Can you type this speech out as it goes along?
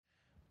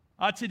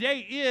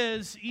Today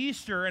is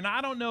Easter, and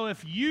I don't know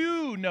if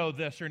you know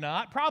this or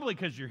not, probably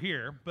because you're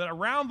here, but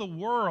around the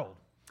world,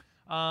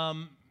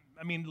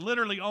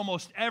 literally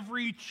almost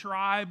every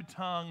tribe,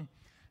 tongue,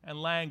 and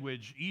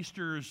language,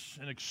 Easter's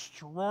an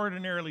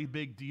extraordinarily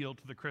big deal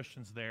to the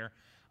Christians there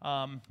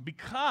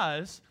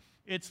because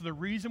it's the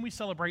reason we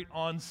celebrate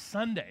on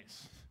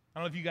Sundays. I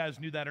don't know if you guys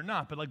knew that or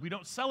not, but we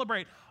don't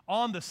celebrate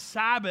on the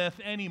Sabbath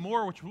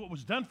anymore, which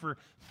was done for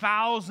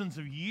thousands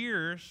of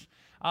years.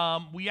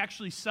 We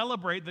actually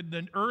celebrate,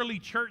 the early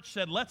church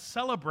said, let's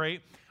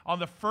celebrate on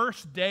the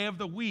first day of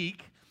the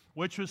week,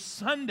 which was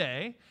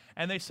Sunday.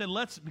 And they said,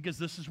 because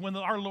this is when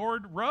our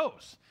Lord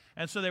rose.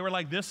 And so they were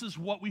like, this is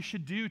what we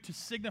should do to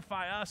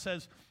signify us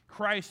as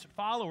Christ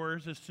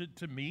followers, is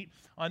to meet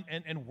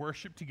and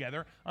worship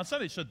together on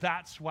Sunday. So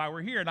that's why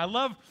we're here. And I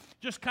love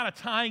just kind of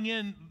tying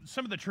in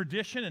some of the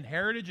tradition and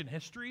heritage and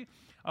history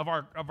of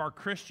our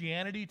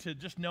Christianity to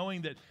just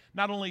knowing that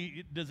not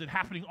only does it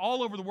happening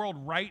all over the world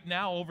right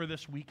now over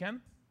this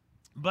weekend,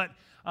 but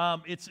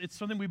it's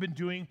something we've been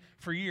doing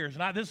for years.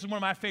 And this is one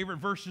of my favorite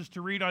verses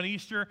to read on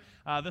Easter.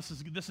 This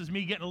is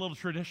me getting a little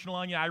traditional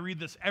on you. I read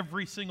this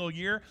every single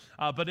year,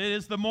 but it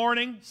is the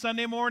morning,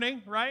 Sunday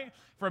morning, right?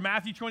 From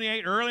Matthew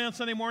 28, early on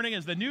Sunday morning,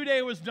 as the new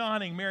day was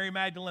dawning, Mary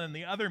Magdalene and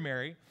the other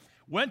Mary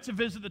went to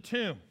visit the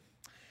tomb.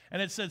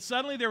 And it said,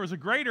 suddenly there was a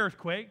great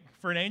earthquake,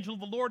 for an angel of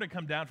the Lord had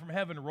come down from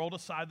heaven and rolled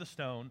aside the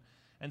stone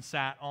and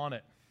sat on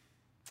it.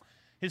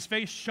 His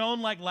face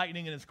shone like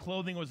lightning, and his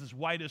clothing was as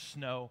white as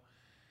snow.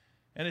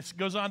 And it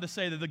goes on to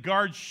say that the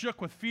guards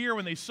shook with fear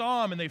when they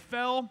saw him, and they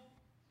fell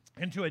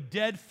into a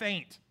dead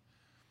faint.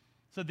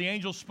 So the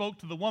angel spoke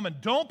to the woman,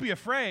 "Don't be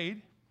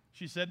afraid,"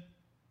 she said.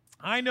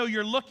 "I know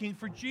you're looking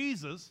for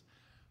Jesus,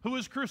 who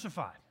was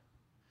crucified."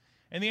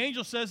 And the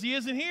angel says, "He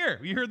isn't here."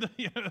 You heard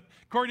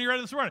Courtney read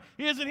it this morning.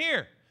 He isn't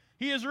here.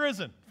 He is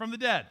risen from the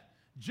dead,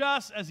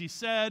 just as he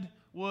said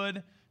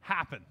would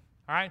happen.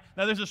 All right?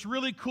 Now, there's this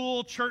really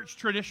cool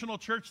traditional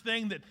church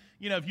thing that,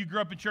 if you grew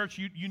up in church,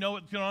 you know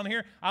what's going on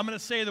here. I'm going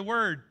to say the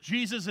word,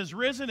 Jesus is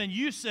risen, and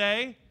you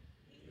say,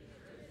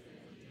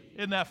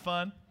 isn't that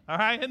fun? All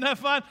right? Isn't that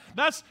fun?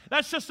 That's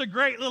just a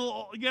great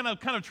little,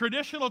 kind of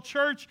traditional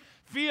church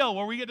feel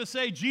where we get to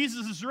say,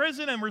 Jesus is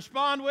risen, and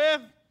respond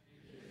with,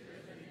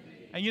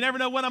 and you never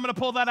know when I'm going to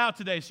pull that out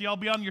today, so y'all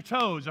be on your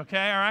toes,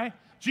 okay? All right?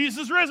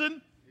 Jesus is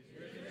risen.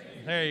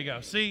 There you go.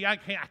 See, I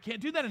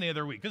can't do that any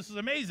other week. This is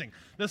amazing.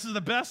 This is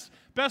the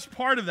best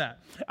part of that.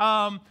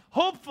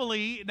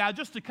 Hopefully, now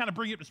just to kind of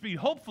bring you up to speed,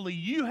 hopefully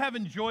you have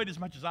enjoyed as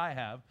much as I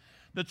have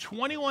the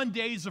 21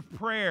 days of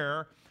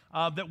prayer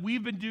that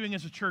we've been doing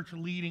as a church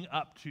leading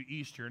up to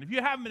Easter. And if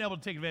you haven't been able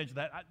to take advantage of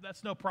that,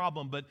 that's no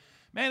problem. But,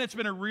 man, it's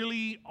been a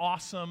really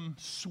awesome,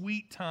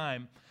 sweet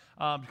time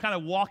kind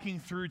of walking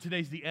through.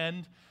 Today's the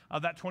end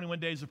of that 21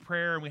 days of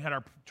prayer, and we had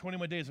our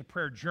 21 days of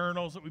prayer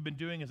journals that we've been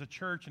doing as a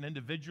church and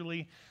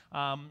individually.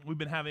 We've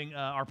been having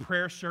our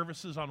prayer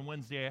services on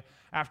Wednesday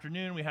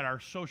afternoon. We had our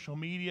social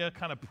media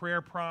kind of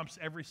prayer prompts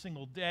every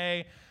single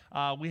day.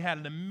 We had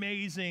an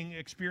amazing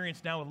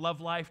experience now with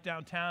Love Life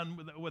downtown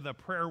with a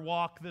prayer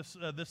walk this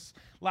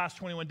last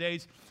 21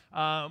 days.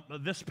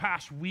 This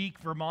past week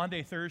for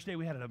Maundy, Thursday,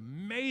 we had an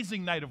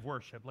amazing night of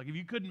worship. If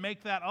you couldn't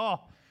make that,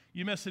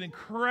 you missed an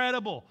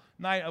incredible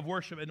night of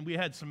worship, and we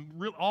had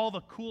all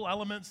the cool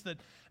elements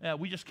that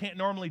we just can't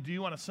normally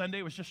do on a Sunday.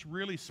 It was just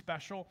really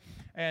special,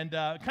 and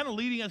kind of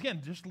leading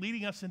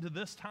us into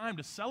this time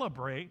to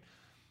celebrate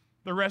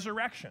the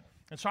resurrection.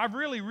 And so I've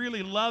really,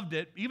 really loved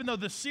it. Even though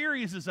the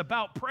series is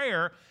about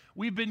prayer,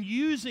 we've been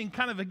using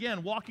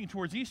walking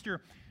towards Easter,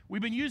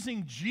 we've been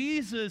using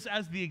Jesus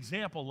as the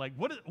example.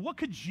 What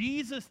could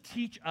Jesus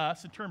teach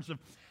us in terms of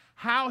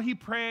how he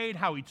prayed,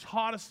 how he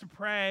taught us to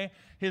pray,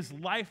 his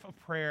life of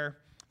prayer,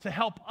 to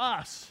help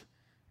us,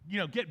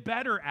 get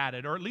better at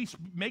it, or at least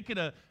make it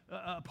a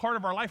part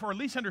of our life, or at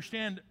least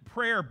understand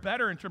prayer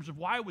better in terms of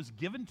why it was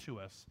given to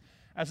us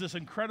as this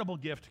incredible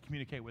gift to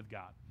communicate with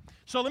God.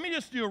 So let me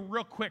just do a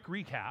real quick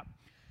recap,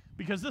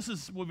 because this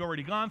is what we've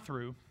already gone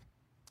through.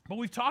 But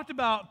we've talked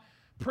about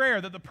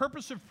prayer, that the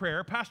purpose of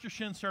prayer, Pastor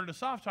Shin started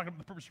us off talking about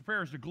the purpose of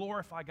prayer is to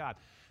glorify God.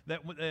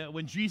 That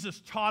when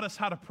Jesus taught us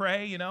how to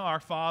pray,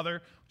 our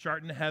Father, which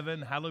art in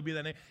heaven, hallowed be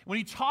thy name. When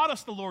he taught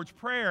us the Lord's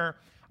Prayer,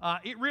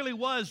 it really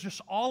was just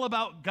all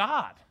about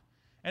God.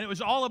 And it was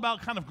all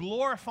about kind of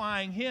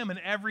glorifying him in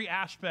every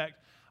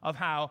aspect of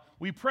how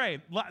we pray.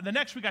 The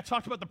next week I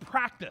talked about the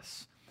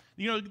practice.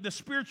 The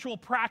spiritual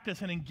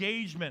practice and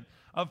engagement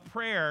of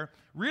prayer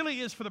really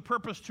is for the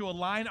purpose to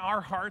align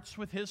our hearts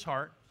with his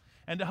heart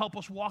and to help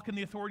us walk in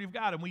the authority of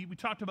God. And we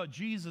talked about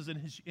Jesus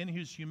in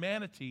his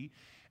humanity,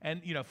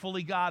 and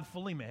fully God,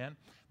 fully man,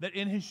 that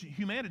in his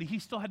humanity he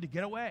still had to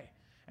get away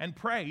and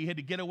pray. He had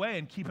to get away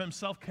and keep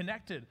himself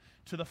connected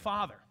to the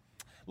Father.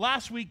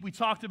 Last week we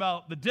talked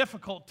about the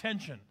difficult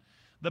tension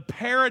the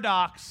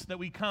paradox that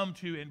we come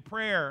to in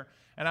prayer,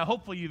 and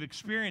hopefully you've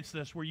experienced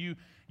this, where you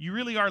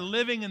really are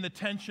living in the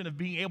tension of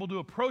being able to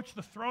approach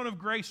the throne of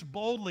grace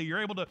boldly.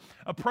 You're able to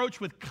approach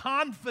with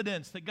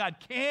confidence that God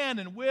can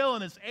and will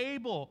and is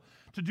able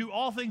to do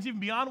all things even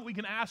beyond what we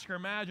can ask or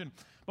imagine.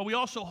 But we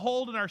also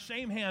hold in our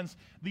same hands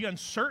the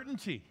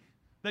uncertainty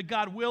that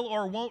God will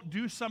or won't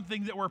do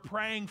something that we're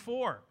praying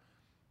for.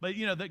 But,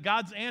 that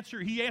God's answer,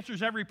 he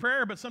answers every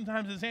prayer, but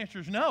sometimes his answer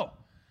is no,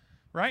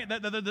 right?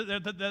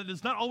 That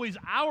is not always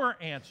our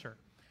answer.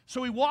 So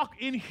we walk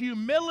in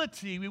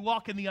humility. We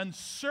walk in the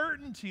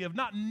uncertainty of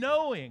not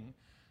knowing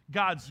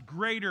God's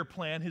greater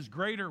plan, his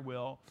greater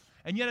will,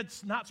 and yet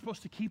it's not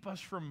supposed to keep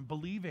us from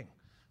believing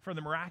for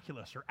the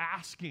miraculous or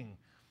asking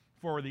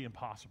for the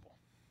impossible.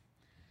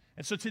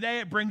 And so today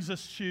it brings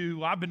us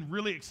to, I've been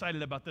really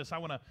excited about this. I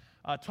want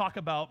to talk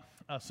about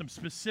some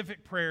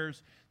specific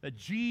prayers that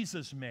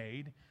Jesus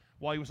made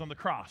while he was on the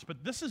cross.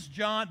 But this is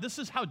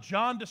how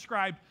John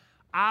described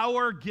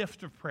our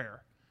gift of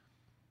prayer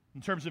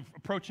in terms of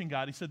approaching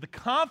God. He said, the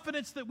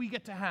confidence that we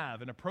get to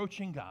have in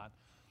approaching God,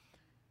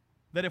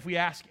 that if we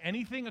ask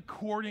anything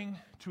according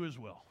to his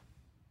will,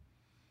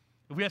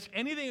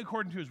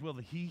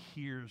 that he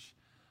hears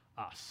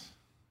us.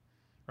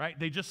 Right?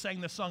 They just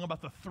sang this song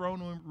about the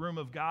throne room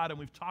of God, and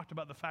we've talked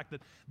about the fact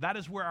that that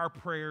is where our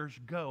prayers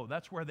go.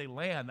 That's where they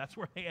land. That's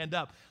where they end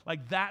up.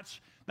 Like that's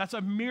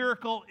a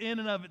miracle in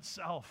and of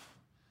itself.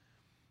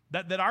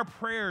 That our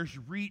prayers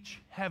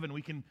reach heaven.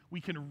 We can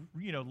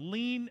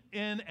lean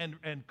in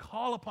and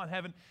call upon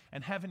heaven,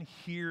 and heaven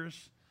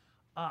hears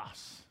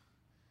us.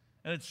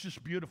 And it's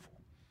just beautiful.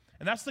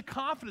 And that's the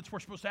confidence we're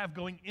supposed to have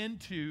going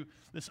into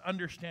this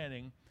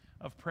understanding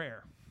of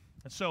prayer.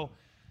 And so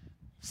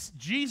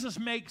Jesus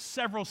makes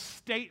several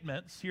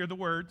statements, hear the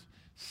words,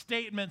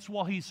 statements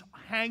while he's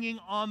hanging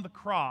on the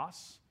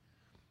cross.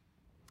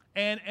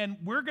 And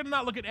we're going to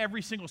not look at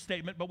every single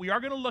statement, but we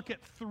are going to look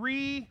at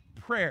three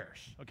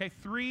prayers, okay?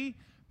 Three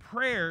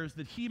prayers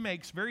that he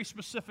makes very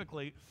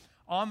specifically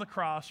on the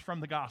cross from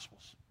the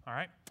Gospels, all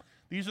right?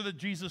 These are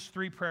Jesus'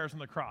 three prayers on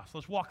the cross.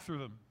 Let's walk through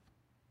them.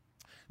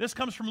 This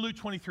comes from Luke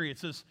 23. It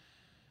says,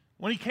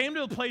 when he came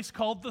to a place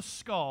called the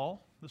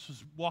Skull, this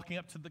was walking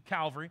up to the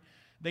Calvary,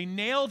 they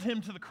nailed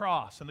him to the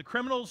cross, and the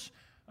criminals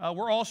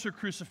were also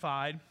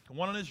crucified,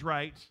 one on his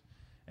right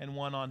and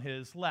one on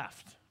his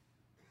left.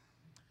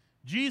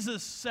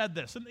 Jesus said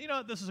this, and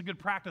this is a good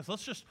practice.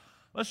 Let's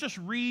just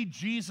read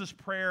Jesus'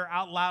 prayer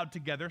out loud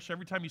together. So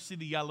every time you see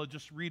the yellow,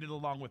 just read it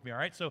along with me, all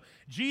right? So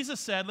Jesus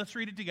said, let's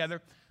read it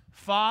together.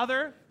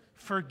 Father,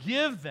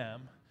 forgive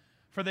them,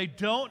 for they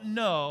don't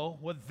know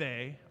what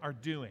they are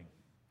doing.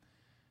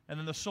 And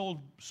then the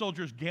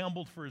soldiers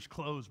gambled for his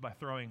clothes by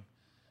throwing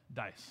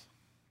dice.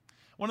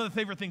 One of the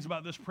favorite things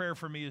about this prayer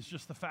for me is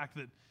just the fact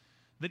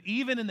that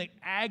even in the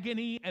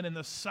agony and in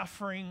the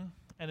suffering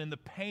and in the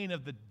pain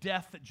of the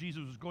death that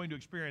Jesus was going to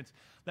experience,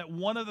 that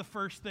one of the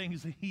first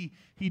things that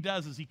he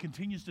does is he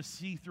continues to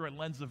see through a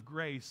lens of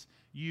grace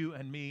you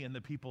and me and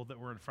the people that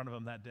were in front of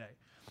him that day.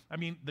 I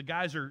mean, the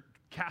guys are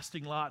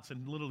casting lots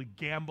and literally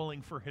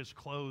gambling for his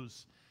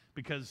clothes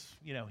because,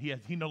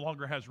 he no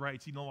longer has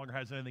rights. He no longer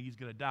has anything. He's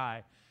going to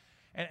die.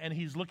 And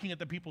he's looking at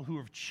the people who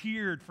have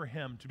cheered for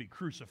him to be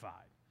crucified.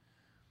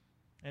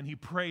 And he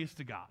prays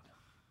to God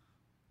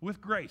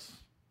with grace.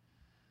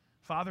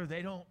 Father,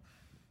 they don't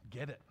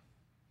get it.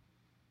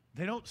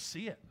 They don't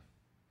see it.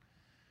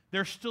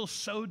 They're still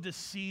so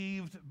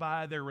deceived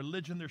by their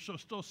religion. They're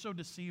still so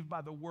deceived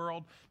by the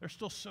world. They're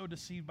still so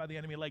deceived by the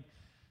enemy. Like,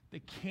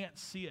 they can't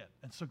see it.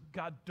 And so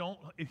God,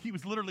 he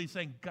was literally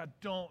saying, God,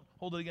 don't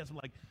hold it against them.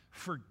 Like,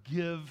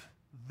 forgive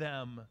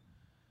them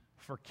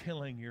for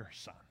killing your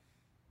son.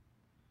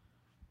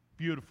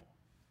 Beautiful.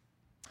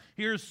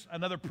 Here's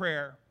another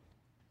prayer.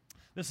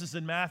 This is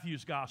in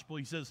Matthew's gospel.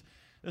 He says,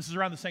 this is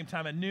around the same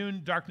time. At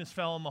noon, darkness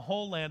fell on the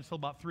whole land until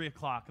about 3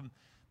 o'clock. And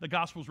the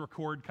gospels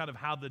record kind of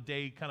how the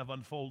day kind of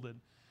unfolded.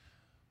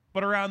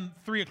 But around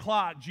 3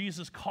 o'clock,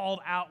 Jesus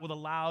called out with a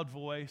loud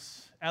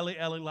voice, Eli,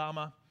 Eli,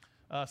 lama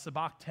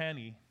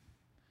sabachthani,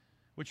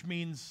 which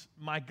means,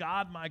 my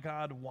God,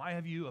 why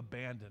have you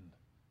abandoned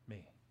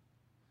me?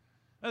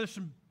 Now, there's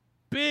some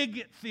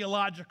big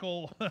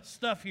theological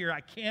stuff here.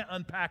 I can't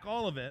unpack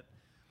all of it.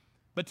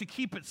 But to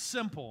keep it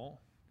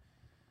simple,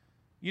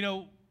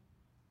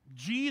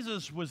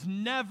 Jesus was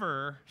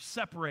never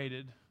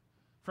separated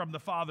from the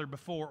Father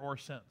before or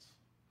since.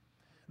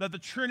 That the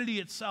Trinity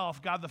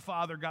itself, God the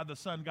Father, God the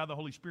Son, God the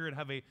Holy Spirit,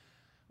 have an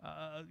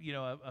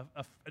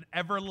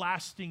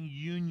everlasting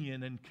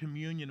union and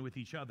communion with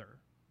each other.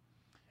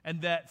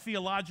 And that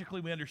theologically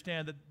we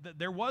understand that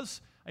there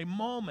was a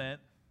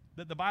moment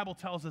that the Bible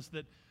tells us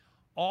that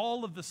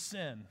all of the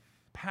sin,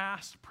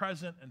 past,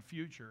 present, and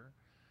future,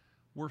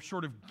 were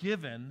sort of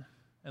given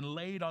and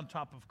laid on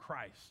top of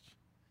Christ,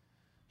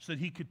 so that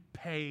he could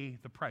pay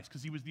the price,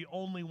 because he was the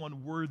only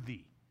one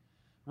worthy.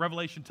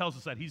 Revelation tells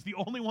us that. He's the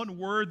only one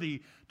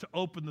worthy to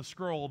open the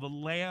scroll, the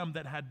lamb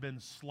that had been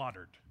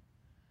slaughtered.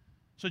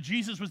 So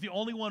Jesus was the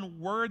only one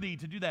worthy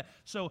to do that.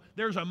 So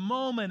there's a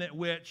moment at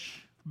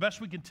which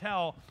best we can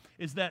tell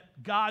is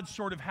that God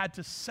sort of had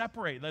to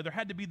separate. There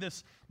had to be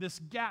this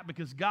gap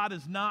because God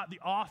is not the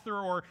author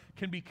or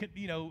can be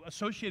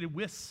associated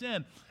with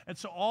sin. And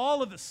so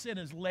all of the sin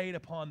is laid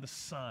upon the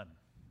Son.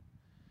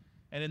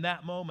 And in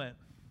that moment,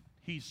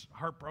 he's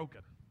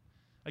heartbroken.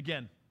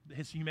 Again,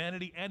 his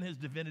humanity and his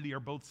divinity are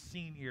both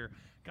seen here.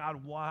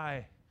 God,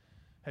 why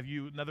have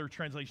you, another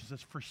translation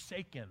says,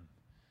 forsaken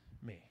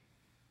me?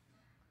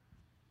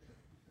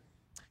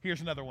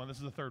 Here's another one. This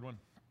is the third one.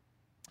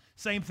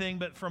 Same thing,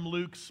 but from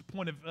Luke's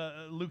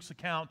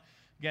account.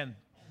 Again,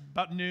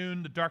 about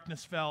noon, the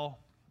darkness fell,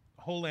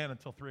 the whole land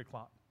until 3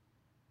 o'clock.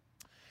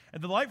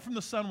 And the light from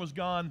the sun was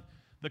gone.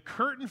 The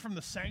curtain from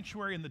the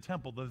sanctuary in the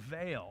temple, the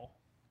veil,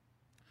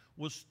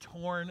 was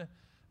torn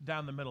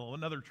down the middle.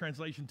 Another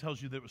translation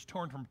tells you that it was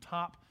torn from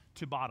top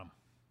to bottom.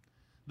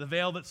 The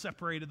veil that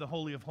separated the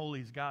Holy of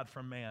Holies, God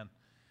from man,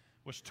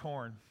 was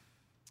torn.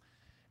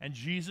 And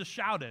Jesus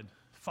shouted,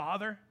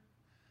 Father,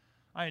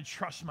 I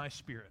entrust my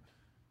spirit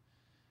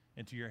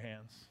into your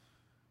hands.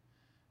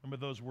 And with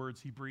those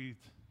words, he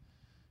breathed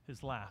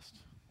his last.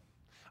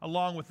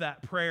 Along with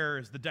that prayer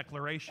is the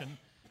declaration.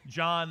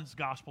 John's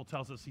gospel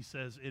tells us, he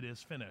says, it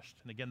is finished.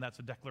 And again, that's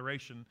a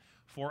declaration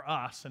for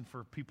us and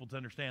for people to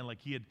understand, like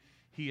he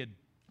had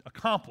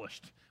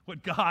accomplished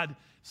what God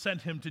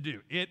sent him to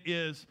do. It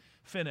is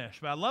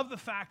finished. But I love the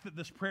fact that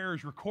this prayer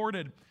is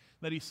recorded,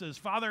 that he says,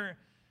 Father,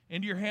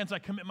 into your hands I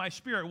commit my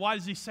spirit. Why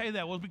does he say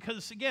that? Well,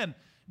 because, again,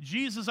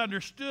 Jesus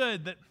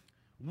understood that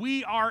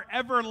we are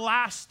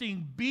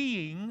everlasting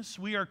beings.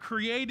 We are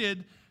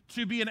created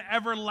to be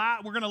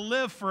we're going to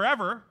live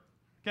forever,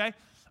 okay?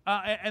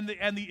 And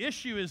the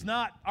issue is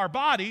not our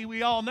body.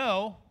 We all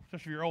know,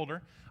 especially if you're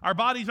older, our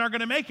bodies aren't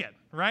going to make it,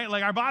 right?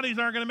 Like, our bodies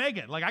aren't going to make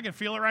it. Like, I can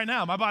feel it right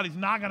now. My body's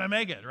not going to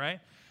make it, right?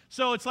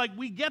 So it's like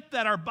we get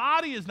that our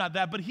body is not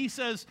that, but he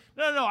says,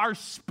 no, our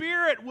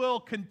spirit will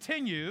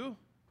continue.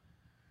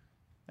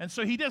 And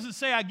so he doesn't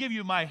say, I give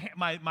you my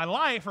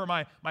life or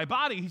my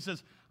body. He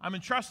says, I'm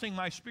entrusting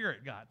my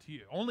spirit, God, to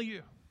you. Only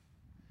you.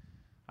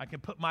 I can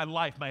put my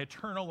life, my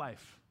eternal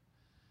life,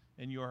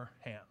 in your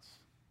hands.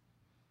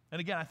 And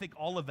again, I think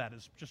all of that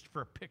is just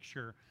for a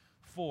picture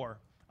for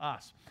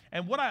us.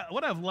 And what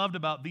I've loved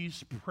about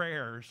these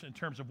prayers in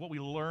terms of what we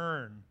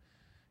learn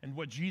and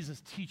what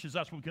Jesus teaches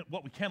us,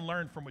 what we can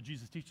learn from what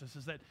Jesus teaches us,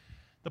 is that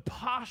the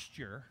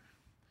posture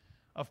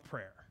of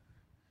prayer.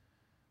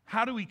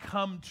 How do we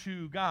come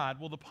to God?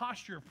 Well, the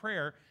posture of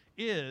prayer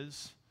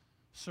is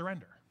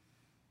surrender.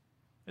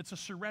 It's a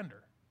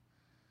surrender.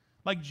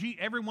 Like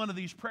every one of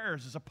these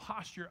prayers is a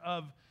posture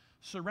of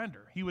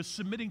surrender. He was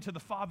submitting to the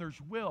Father's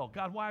will.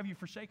 God, why have you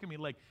forsaken me?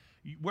 Like,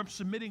 we're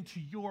submitting to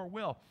your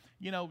will.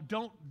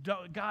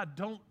 God,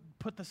 don't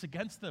put this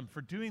against them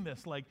for doing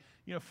this. Like,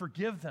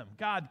 forgive them.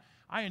 God,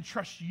 I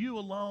entrust you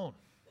alone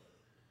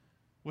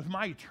with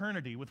my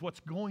eternity, with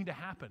what's going to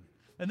happen.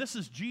 And this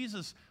is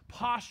Jesus'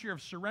 posture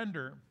of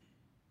surrender,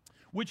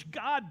 which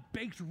God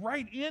baked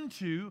right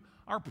into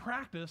our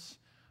practice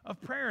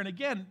of prayer. And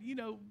again,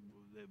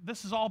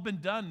 this has all been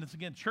done. It's,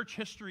 again, church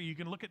history. You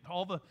can look at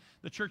all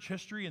the church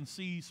history and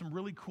see some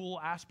really cool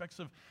aspects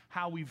of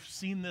how we've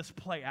seen this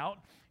play out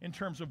in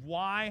terms of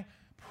why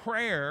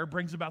prayer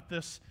brings about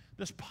this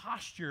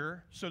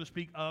posture, so to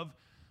speak, of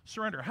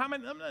surrender. I'm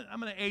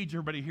going to age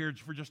everybody here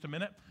for just a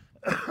minute,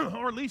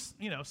 or at least,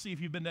 see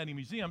if you've been to any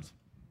museums.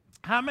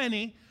 How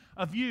many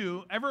of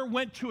you ever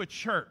went to a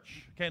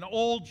church, okay, an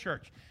old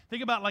church?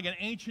 Think about like an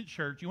ancient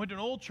church. You went to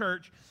an old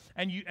church,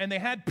 and they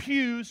had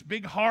pews,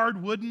 big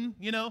hard wooden,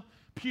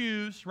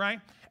 pews, right?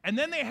 And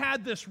then they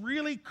had this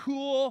really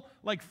cool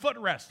like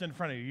footrest in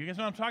front of you. You guys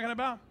know what I'm talking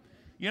about?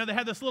 They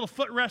had this little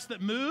footrest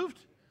that moved,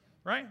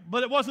 right?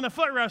 But it wasn't a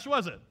footrest,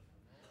 was it?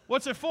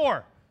 What's it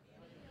for?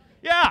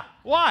 Yeah,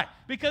 why?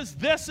 Because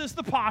this is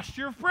the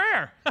posture of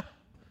prayer.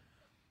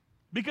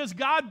 Because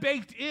God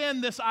baked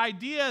in this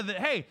idea that,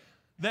 hey,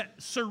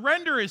 that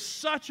surrender is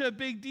such a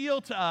big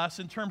deal to us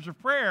in terms of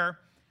prayer,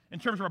 in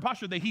terms of our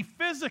posture,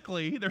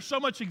 that there's so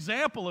much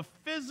example of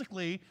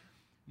physically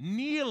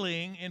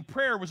kneeling in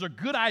prayer was a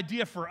good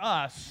idea for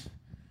us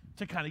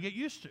to kind of get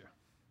used to.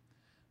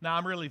 Now,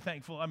 I'm really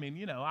thankful. I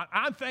mean,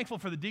 I'm thankful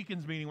for the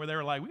deacons meeting where they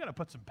were like, we got to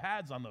put some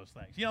pads on those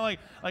things. Like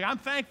I'm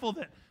thankful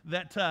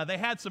that they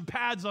had some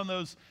pads on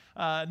those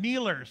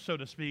kneelers, so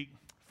to speak,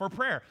 for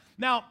prayer.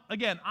 Now,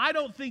 again, I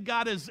don't think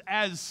God is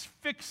as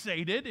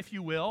fixated, if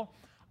you will,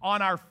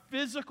 on our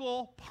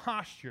physical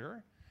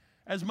posture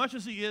as much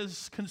as he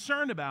is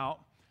concerned about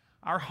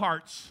our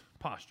heart's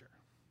posture,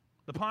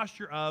 the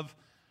posture of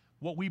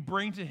what we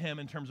bring to him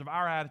in terms of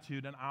our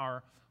attitude and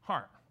our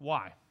heart.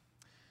 Why?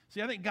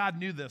 See, I think God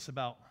knew this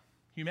about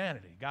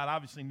humanity. God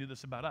obviously knew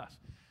this about us.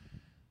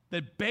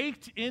 That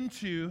baked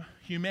into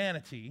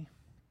humanity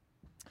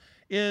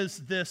is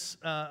this,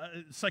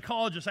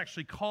 psychologists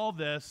actually call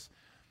this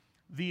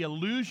the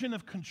illusion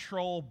of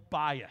control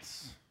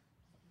bias.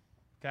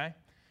 Okay?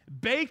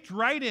 Baked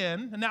right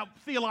in, and now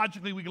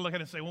theologically we can look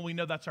at it and say, well, we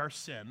know that's our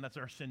sin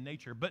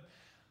nature. But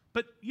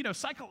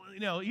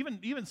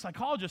even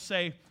psychologists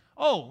say,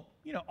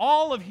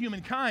 all of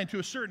humankind to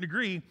a certain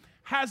degree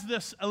has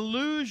this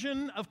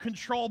illusion of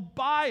control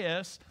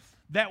bias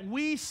that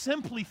we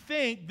simply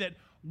think that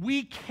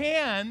we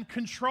can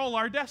control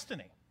our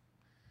destiny.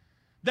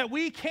 That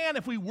we can,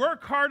 if we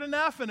work hard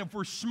enough and if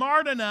we're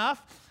smart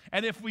enough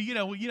and if we,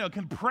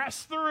 can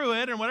press through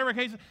it and whatever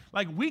case,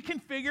 like we can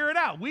figure it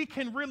out. We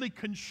can really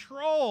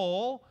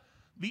control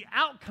the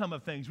outcome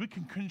of things. We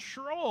can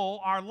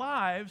control our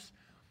lives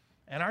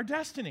and our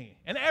destiny.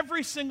 And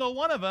every single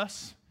one of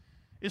us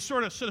is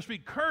sort of, so to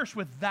speak, cursed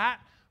with that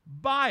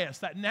bias,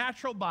 that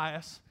natural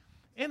bias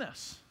in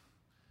us.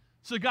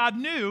 So God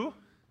knew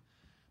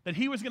that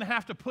he was going to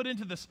have to put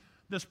into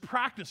this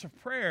practice of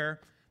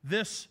prayer,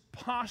 this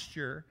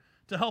posture,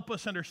 to help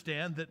us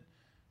understand that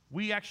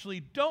we actually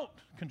don't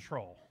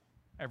control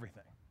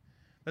everything.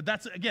 But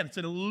that's, again, it's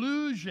an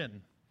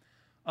illusion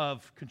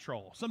of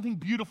control. Something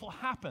beautiful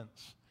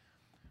happens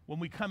when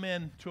we come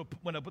in to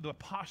a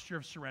posture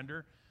of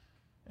surrender.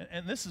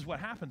 And this is what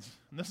happens.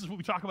 And this is what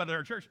we talk about at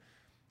our church.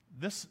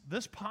 This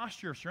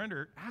posture of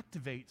surrender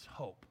activates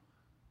hope.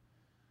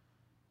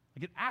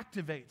 Like it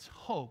activates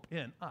hope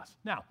in us.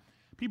 Now,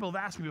 people have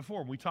asked me before,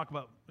 when we talk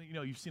about,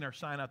 you've seen our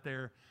sign out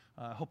there,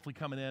 hopefully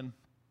coming in.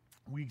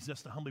 We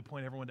exist to humbly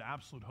point everyone to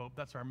absolute hope.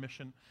 That's our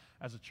mission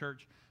as a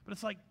church. But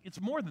it's like, it's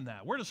more than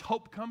that. Where does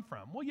hope come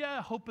from? Well,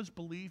 yeah, hope is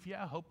belief.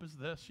 Yeah, hope is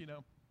this,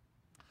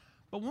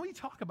 But when we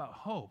talk about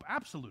hope,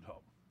 absolute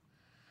hope,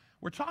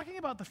 we're talking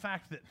about the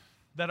fact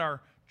that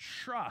our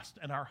trust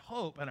and our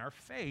hope and our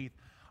faith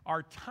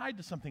are tied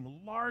to something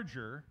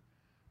larger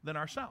than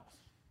ourselves.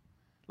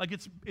 Like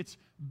it's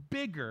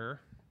bigger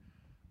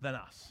than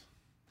us.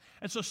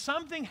 And so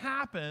something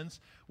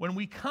happens when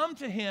we come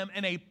to him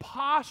in a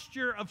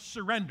posture of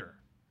surrender.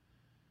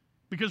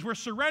 Because we're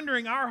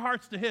surrendering our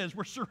hearts to his.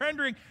 We're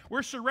surrendering,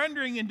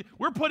 and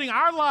we're putting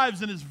our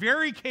lives in his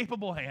very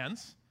capable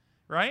hands,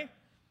 right?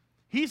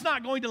 He's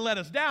not going to let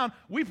us down.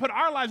 We put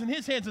our lives in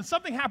his hands, and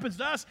something happens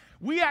to us.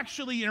 We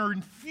actually are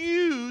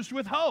infused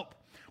with hope.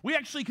 We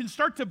actually can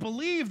start to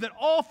believe that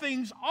all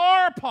things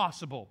are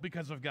possible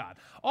because of God.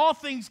 All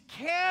things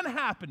can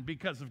happen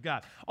because of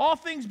God. All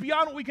things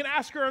beyond what we can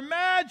ask or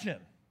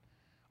imagine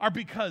are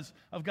because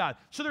of God.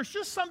 So there's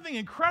just something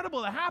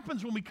incredible that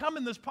happens when we come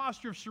in this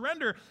posture of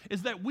surrender,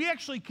 is that we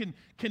actually can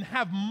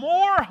have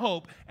more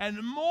hope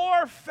and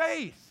more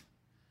faith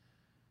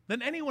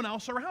than anyone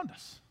else around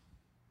us.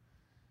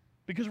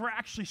 Because we're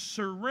actually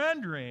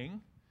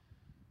surrendering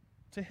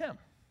to him.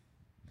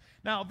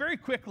 Now, very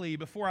quickly,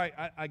 before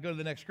I go to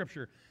the next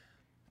scripture,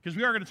 because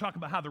we are going to talk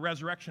about how the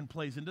resurrection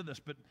plays into this,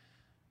 but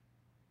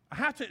I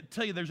have to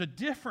tell you there's a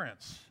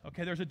difference,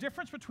 okay? There's a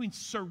difference between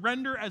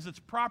surrender as it's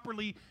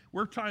properly,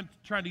 we're trying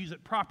to use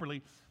it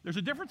properly. There's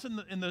a difference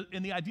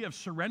in the idea of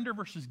surrender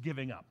versus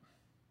giving up,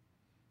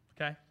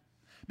 okay?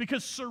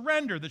 Because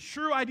surrender, the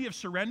true idea of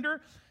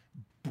surrender,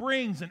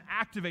 brings and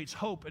activates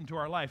hope into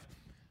our life.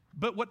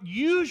 But what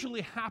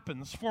usually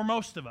happens for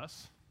most of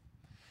us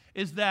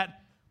is that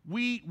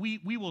we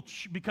will,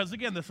 because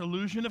again, this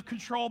illusion of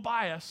control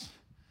bias,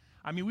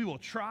 we will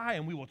try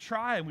and we will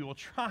try and we will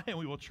try and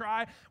we will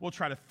try. We'll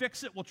try to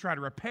fix it. We'll try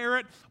to repair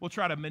it. We'll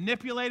try to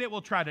manipulate it.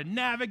 We'll try to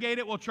navigate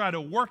it. We'll try to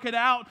work it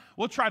out.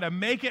 We'll try to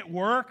make it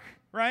work,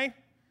 right?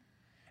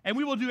 And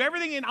we will do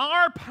everything in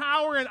our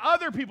power and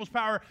other people's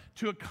power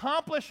to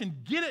accomplish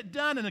and get it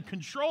done and to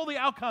control the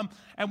outcome.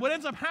 And what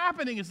ends up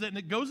happening is that, and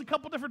it goes a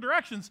couple different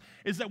directions,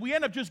 is that we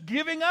end up just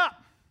giving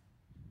up.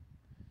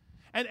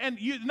 And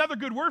another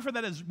good word for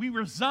that is we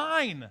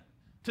resign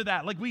to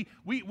that. Like we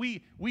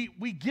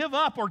give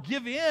up or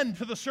give in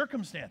to the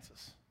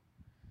circumstances.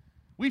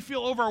 We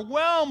feel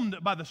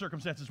overwhelmed by the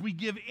circumstances. We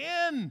give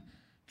in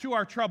to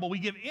our trouble. We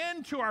give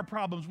in to our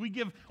problems. We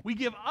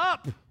give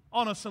up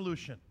on a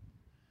solution.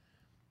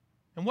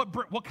 And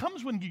what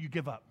comes when you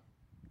give up?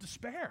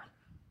 Despair,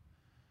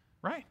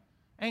 right?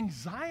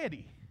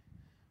 Anxiety,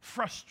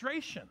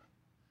 frustration,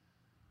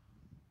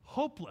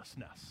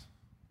 hopelessness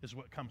is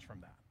what comes from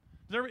that.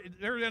 Does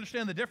everybody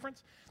understand the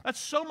difference? That's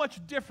so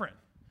much different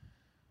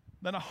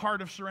than a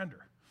heart of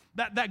surrender.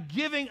 That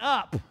giving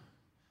up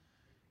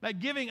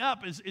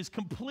is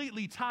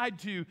completely tied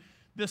to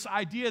this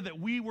idea that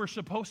we were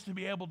supposed to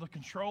be able to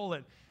control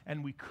it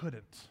and we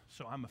couldn't.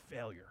 So I'm a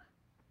failure.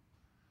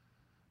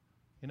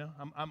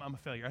 I'm a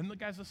failure. And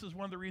guys, this is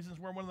one of the reasons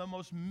we're one of the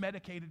most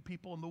medicated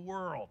people in the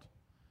world.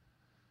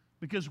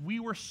 Because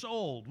we were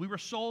sold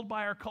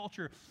by our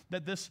culture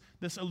that this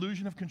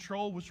illusion of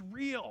control was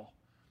real.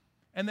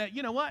 And that,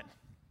 you know what?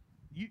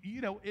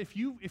 If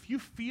you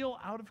feel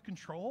out of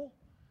control,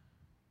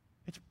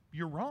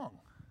 you're wrong.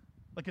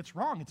 Like it's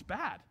wrong, it's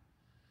bad.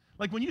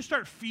 Like when you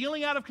start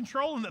feeling out of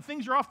control and that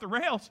things are off the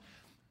rails,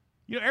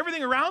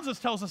 everything around us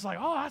tells us like,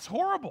 oh, that's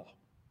horrible.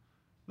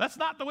 That's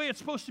not the way it's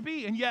supposed to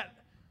be. And yet,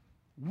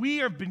 we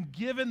have been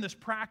given this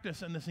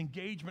practice and this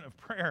engagement of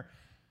prayer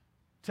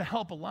to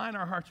help align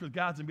our hearts with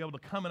God's and be able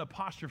to come in a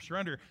posture of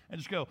surrender and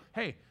just go,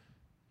 hey,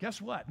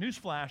 guess what?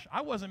 Newsflash,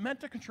 I wasn't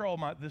meant to control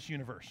this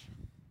universe.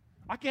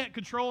 I can't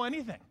control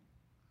anything.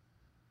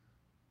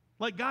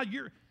 Like, God,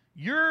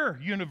 your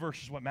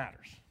universe is what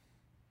matters.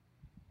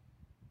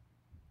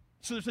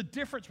 So there's a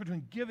difference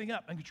between giving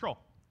up and control.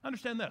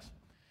 Understand this.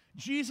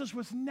 Jesus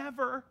was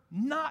never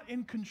not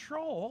in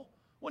control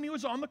when he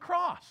was on the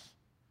cross.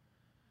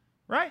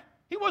 Right?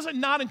 He wasn't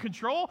not in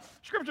control.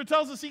 Scripture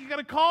tells us he could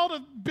have called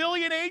 1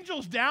 billion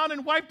angels down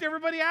and wiped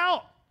everybody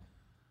out.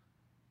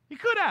 He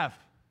could have.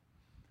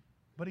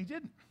 But he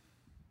didn't.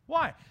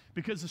 Why?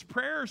 Because his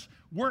prayers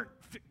weren't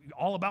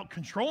all about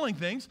controlling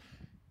things.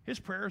 His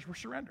prayers were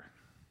surrender.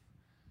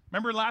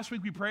 Remember last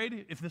week we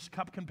prayed, if this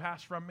cup can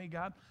pass from me,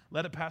 God,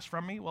 let it pass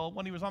from me. Well,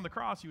 when he was on the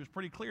cross, he was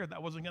pretty clear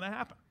that wasn't going to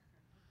happen.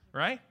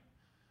 Right?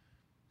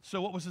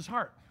 So what was his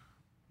heart?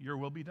 Your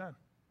will be done.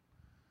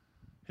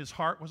 His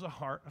heart was a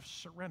heart of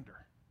surrender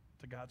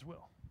to God's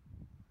will.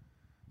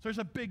 So there's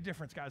a big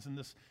difference, guys, in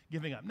this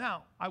giving up.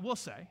 Now, I will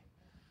say,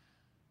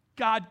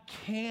 God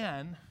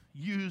can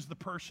use the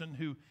person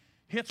who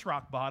hits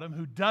rock bottom,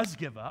 who does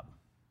give up,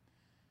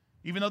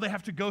 even though they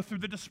have to go through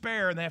the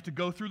despair and they have to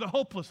go through the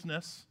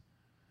hopelessness,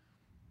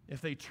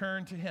 if they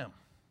turn to him,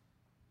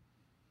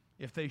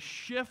 if they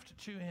shift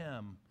to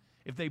him,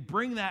 if they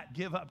bring that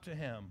give up to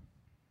him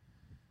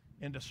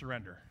into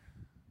surrender,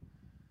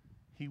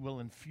 he will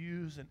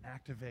infuse and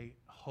activate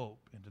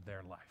hope into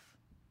their life.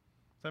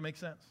 Does that make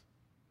sense?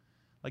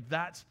 Like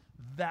that's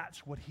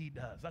what he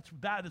does.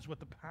 That is what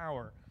the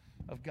power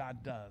of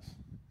God does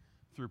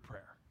through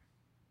prayer.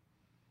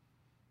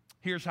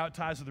 Here's how it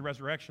ties to the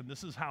resurrection.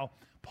 This is how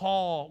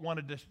Paul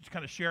wanted to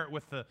kind of share it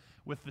with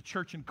the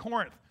church in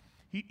Corinth.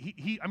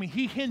 He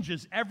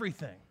hinges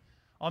everything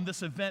on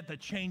this event that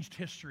changed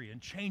history and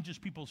changes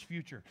people's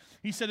future.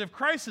 He said, if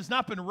Christ has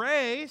not been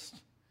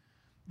raised,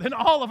 then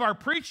all of our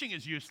preaching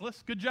is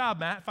useless. Good job,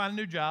 Matt. Find a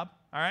new job.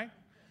 All right?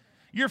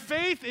 Your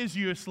faith is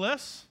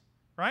useless,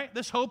 right?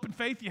 This hope and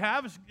faith you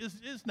have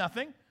is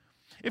nothing.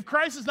 If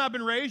Christ has not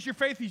been raised, your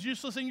faith is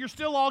useless, and you're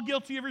still all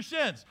guilty of your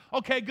sins.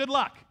 Okay, good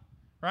luck,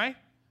 right?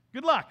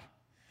 Good luck.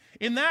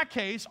 In that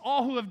case,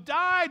 all who have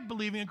died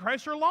believing in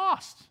Christ are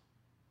lost.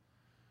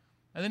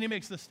 And then he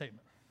makes this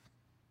statement.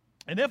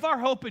 And if our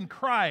hope in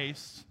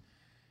Christ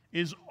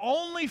is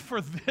only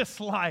for this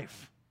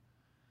life,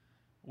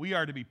 we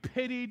are to be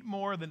pitied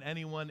more than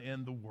anyone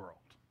in the world.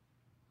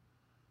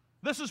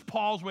 This is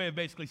Paul's way of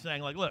basically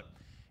saying, like, look,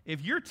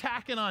 if you're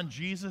tacking on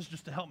Jesus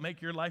just to help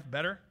make your life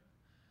better,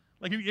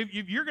 like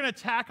if you're going to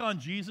tack on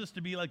Jesus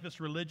to be like this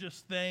religious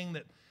thing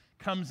that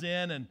comes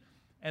in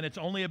and it's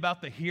only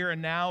about the here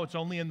and now, it's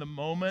only in the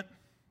moment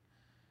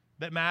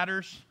that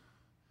matters,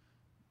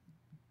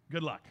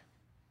 good luck.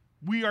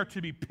 We are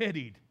to be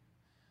pitied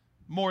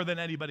more than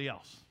anybody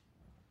else.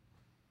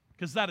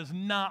 Because that is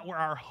not where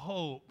our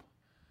hope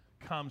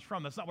comes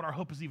from. That's not what our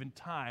hope is even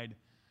tied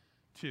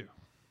to.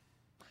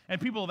 And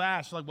people have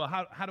asked, like, well,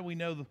 how do we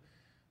know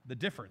the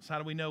difference? How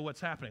do we know what's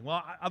happening?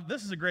 Well,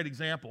 this is a great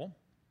example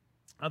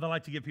that I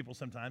like to give people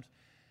sometimes.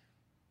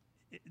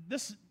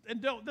 This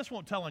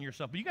won't tell on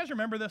yourself, but you guys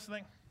remember this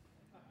thing?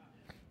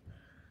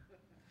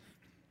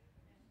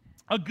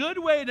 A good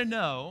way to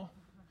know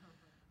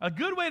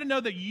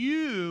that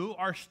you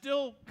are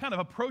still kind of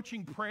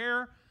approaching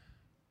prayer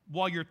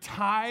while you're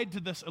tied to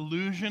this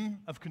illusion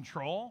of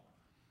control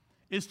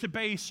is to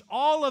base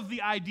all of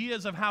the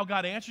ideas of how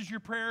God answers your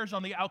prayers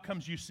on the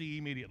outcomes you see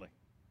immediately.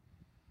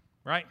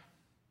 Right?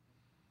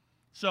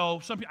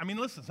 So, some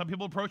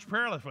people approach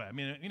prayer this way. I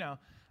mean,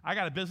 I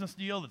got a business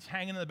deal that's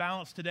hanging in the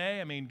balance today.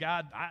 I mean,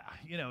 God,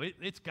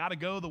 it's got to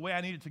go the way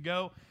I need it to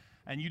go.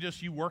 And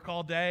you work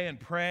all day and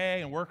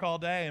pray and work all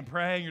day and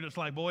pray. And you're just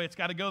like, boy, it's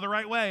got to go the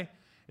right way.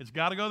 It's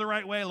got to go the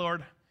right way,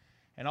 Lord.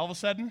 And all of a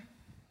sudden,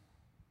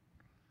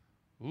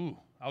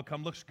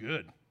 outcome looks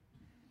good.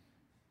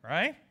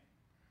 Right?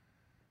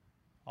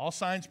 All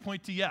signs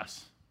point to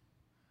yes.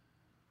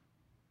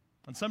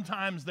 And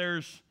sometimes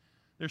there's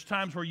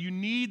times where you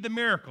need the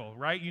miracle,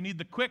 right? You need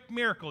the quick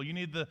miracle. You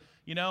need the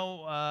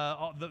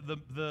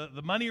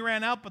money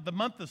ran out, but the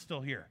month is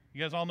still here.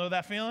 You guys all know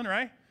that feeling,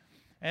 right?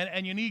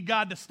 And you need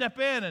God to step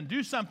in and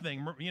do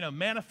something,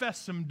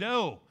 manifest some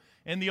dough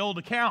in the old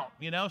account,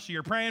 So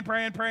you're praying.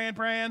 I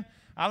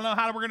don't know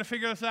how we're going to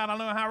figure this out. I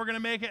don't know how we're going to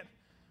make it.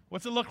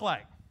 What's it look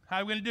like? How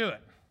are we going to do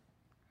it?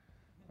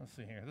 Let's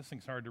see here. This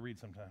thing's hard to read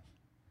sometimes.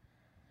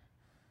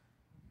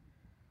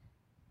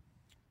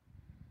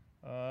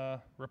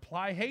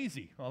 Reply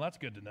hazy. Well, that's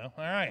good to know.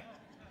 All right.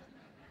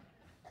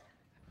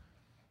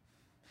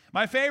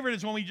 My favorite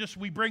is when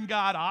we bring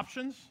God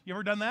options. You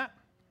ever done that?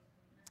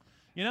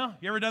 You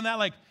ever done that?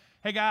 Like,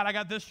 hey, God, I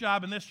got this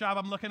job and this job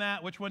I'm looking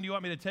at. Which one do you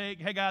want me to take?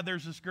 Hey, God,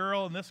 there's this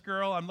girl and this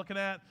girl I'm looking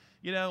at.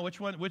 Which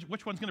one's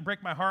going to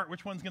break my heart?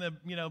 Which one's going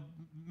to,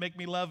 make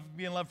me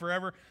be in love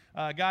forever?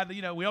 God,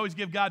 we always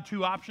give God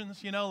two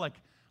options,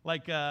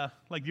 like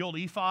the old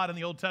ephod in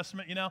the Old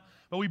Testament,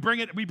 But we bring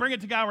it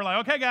to God. We're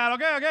like, okay, God,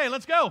 okay,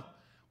 let's go.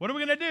 What are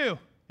we going to do?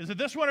 Is it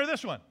this one or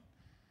this one?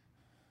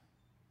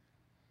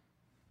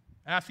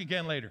 Ask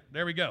again later.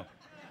 There we go.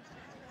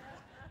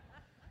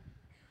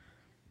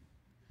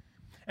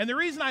 And the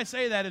reason I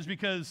say that is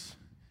because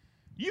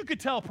you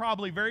could tell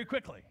probably very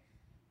quickly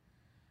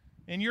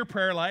in your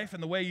prayer life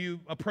and the way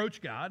you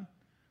approach God,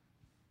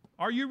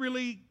 are you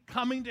really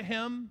coming to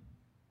Him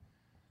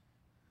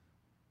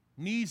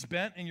knees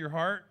bent in your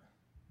heart,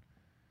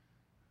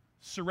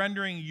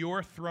 surrendering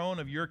your throne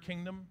of your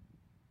kingdom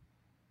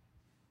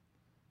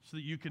so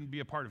that you can be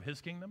a part of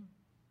his kingdom?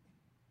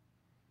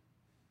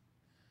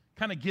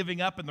 Kind of giving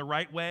up in the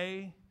right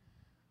way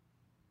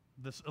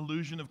this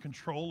illusion of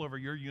control over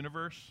your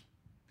universe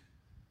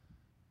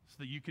so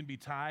that you can be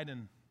tied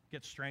and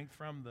get strength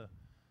from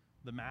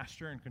the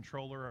master and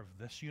controller of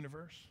this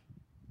universe?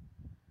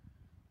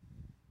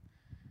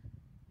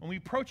 When we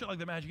approach it like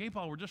the Magic 8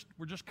 Ball,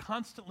 we're just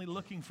constantly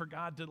looking for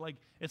God to, like,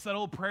 it's that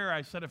old prayer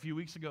I said a few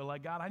weeks ago,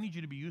 like, God, I need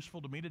you to be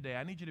useful to me today.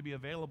 I need you to be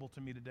available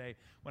to me today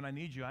when I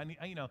need you. And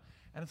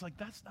it's like,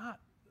 that's not,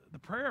 the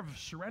prayer of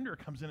surrender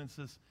comes in and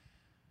says,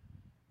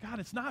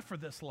 God, it's not for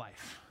this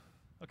life,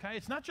 okay?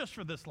 It's not just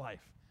for this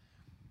life.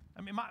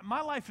 I mean,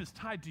 my life is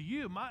tied to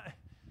you.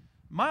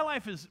 My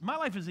life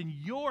is in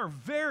your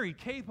very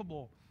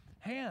capable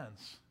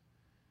hands.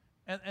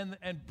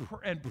 And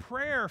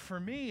prayer for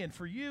me and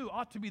for you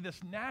ought to be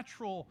this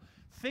natural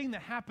thing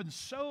that happens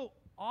so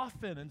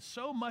often and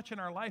so much in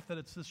our life that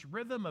it's this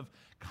rhythm of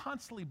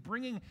constantly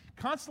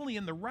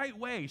in the right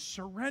way,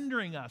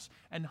 surrendering us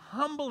and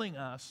humbling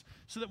us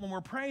so that when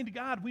we're praying to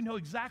God, we know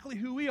exactly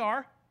who we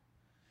are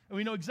and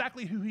we know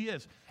exactly who he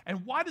is.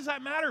 And why does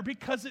that matter?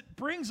 Because it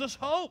brings us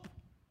hope.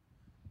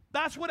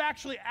 That's what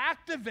actually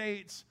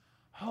activates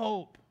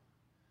hope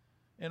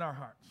in our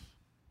hearts.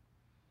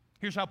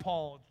 Here's how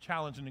Paul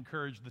challenged and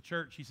encouraged the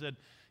church. He said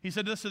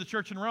this to the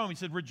church in Rome. He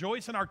said,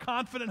 rejoice in our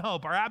confident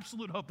hope, our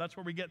absolute hope. That's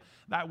where we get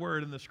that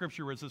word in the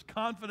scripture where it says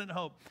confident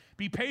hope.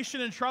 Be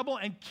patient in trouble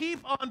and keep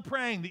on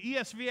praying. The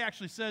ESV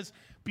actually says,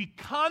 be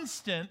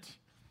constant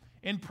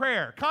in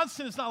prayer.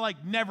 Constant is not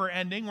like never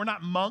ending. We're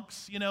not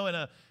monks,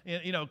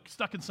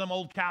 stuck in some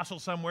old castle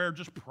somewhere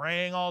just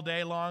praying all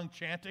day long,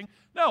 chanting.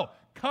 No,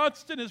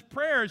 constant is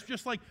prayer. It's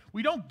just like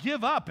we don't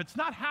give up. It's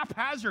not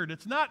haphazard.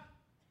 It's not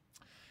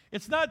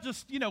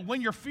just,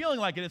 when you're feeling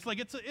like it. It's like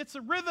it's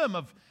a rhythm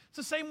of, it's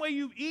the same way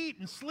you eat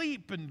and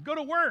sleep and go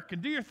to work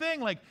and do your thing.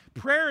 Like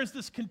prayer is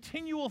this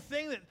continual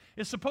thing that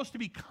is supposed to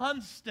be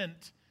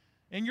constant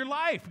in your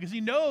life because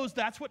he knows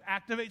that's what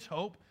activates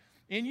hope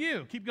in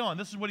you. Keep going.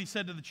 This is what he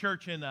said to the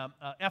church in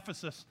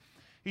Ephesus.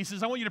 He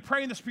says, I want you to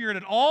pray in the Spirit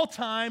at all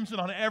times and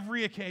on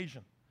every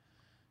occasion.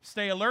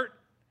 Stay alert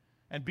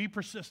and be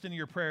persistent in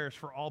your prayers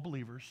for all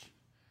believers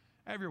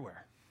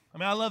everywhere. I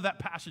mean, I love that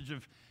passage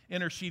of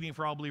interceding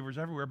for all believers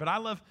everywhere, but I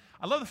love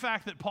the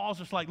fact that Paul's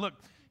just like, look,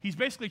 he's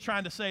basically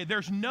trying to say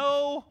there's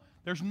no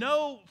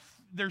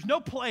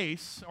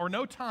place or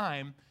no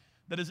time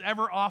that is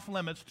ever off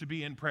limits to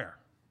be in prayer,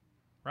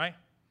 right?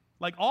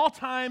 Like all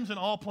times and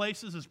all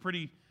places is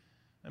pretty,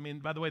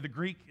 by the way, the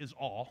Greek is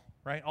all,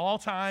 right? All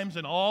times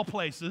and all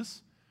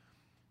places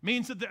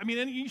means that, and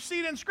you see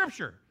it in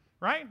Scripture,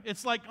 right?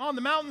 It's like on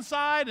the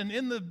mountainside and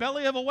in the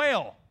belly of a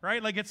whale,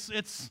 right? Like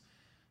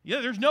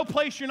there's no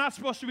place you're not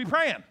supposed to be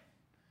praying.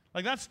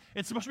 Like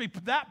it's supposed to be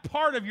that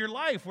part of your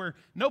life where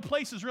no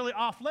place is really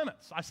off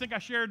limits. I think I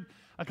shared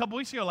a couple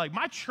weeks ago, like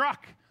my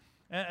truck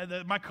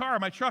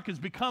has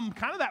become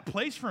kind of that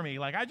place for me.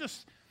 Like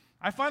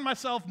I find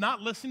myself not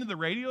listening to the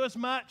radio as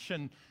much,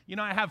 and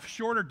I have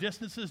shorter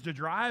distances to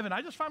drive, and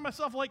I just find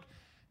myself like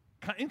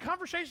in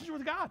conversations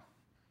with God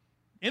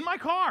in my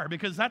car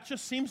because that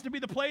just seems to be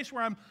the place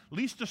where I'm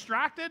least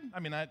distracted.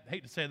 I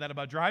hate to say that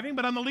about driving,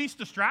 but I'm the least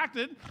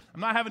distracted.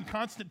 I'm not having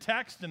constant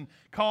text and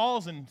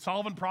calls and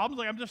solving problems.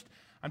 Like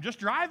I'm just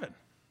driving.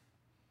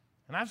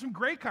 And I have some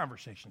great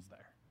conversations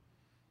there.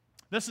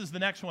 This is the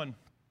next one.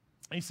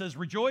 He says,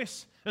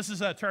 rejoice. This is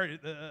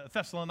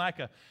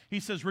Thessalonica. He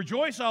says,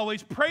 rejoice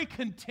always, pray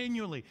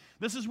continually.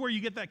 This is where you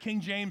get that King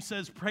James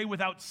says, pray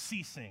without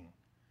ceasing.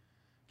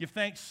 Give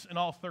thanks in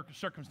all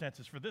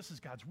circumstances, for this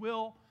is God's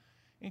will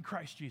in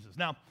Christ Jesus.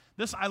 Now,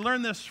 I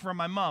learned this from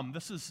my mom.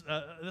 This is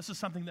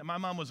something that my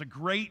mom was a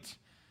great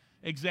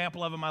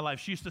example of in my life.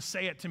 She used to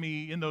say it to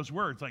me in those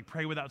words, like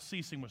pray without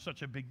ceasing was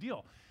such a big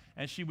deal.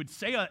 And she would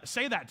say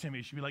that to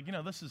me. She'd be like,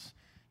 this is,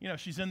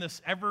 she's in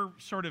this ever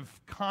sort of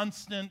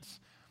constant,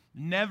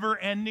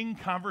 never-ending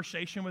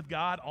conversation with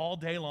God all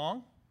day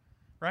long.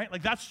 Right?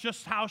 Like that's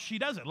just how she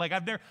does it. Like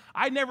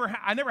I never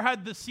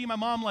had to see my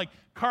mom like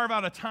carve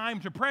out a time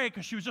to pray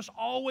because she was just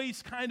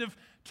always kind of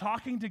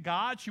talking to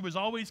God. She was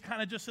always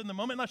kind of just in the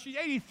moment. Now she's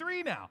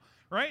 83 now,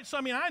 right? So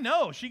I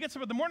know she gets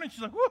up in the morning, she's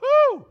like,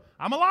 woohoo,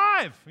 I'm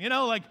alive.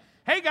 Like,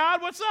 hey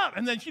God, what's up?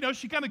 And then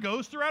she kind of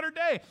goes throughout her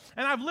day.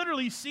 And I've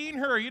literally seen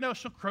her,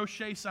 she'll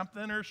crochet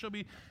something or she'll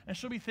be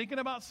thinking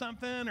about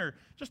something or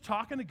just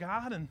talking to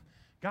God, and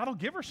God will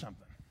give her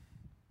something.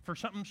 For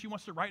something she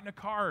wants to write in a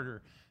card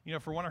or,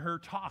 for one of her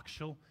talks,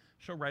 she'll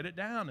write it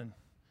down and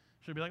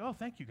she'll be like, oh,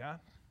 thank you, God.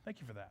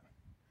 Thank you for that.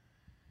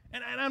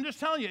 And I'm just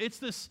telling you, it's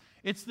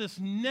this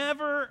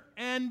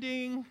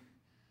never-ending,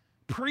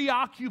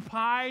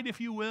 preoccupied, if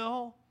you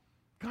will,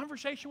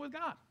 conversation with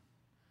God.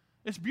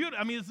 It's beautiful.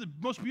 It's the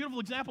most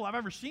beautiful example I've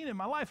ever seen in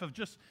my life of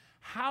just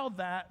how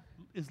that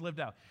is lived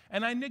out.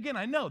 And I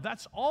know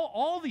that's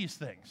all these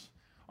things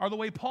are the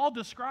way Paul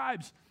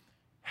describes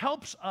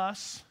helps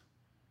us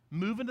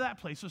move into that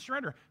place of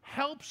surrender,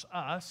 helps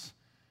us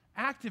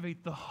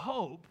activate the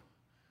hope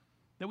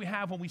that we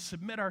have when we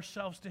submit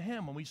ourselves to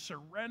Him, when we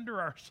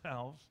surrender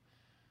ourselves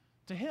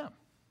to Him.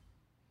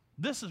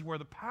 This is where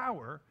the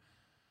power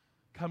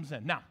comes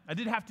in. Now, I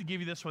did have to give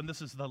you this one. This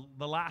is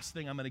the last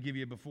thing I'm going to give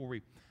you before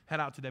we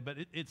head out today, but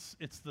it's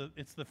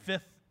the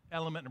fifth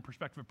element and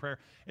perspective of prayer.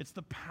 It's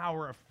the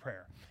power of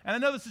prayer. And I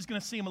know this is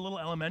going to seem a little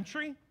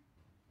elementary,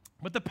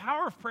 but the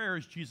power of prayer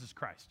is Jesus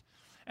Christ.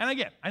 And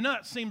again, I know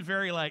it seems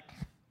very like,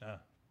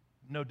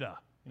 no duh,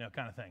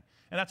 kind of thing.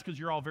 And that's because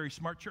you're all very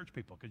smart church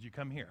people because you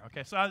come here.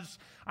 Okay, so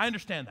I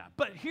understand that.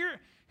 But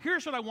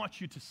here's what I want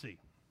you to see.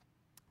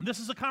 This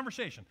is a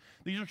conversation.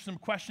 These are some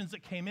questions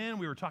that came in.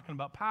 We were talking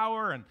about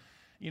power and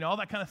all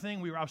that kind of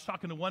thing. I was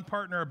talking to one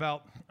partner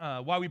about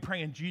why we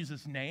pray in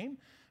Jesus' name,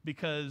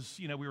 because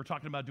we were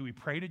talking about, do we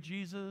pray to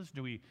Jesus?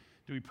 Do we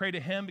pray to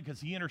Him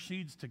because He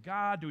intercedes to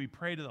God? Do we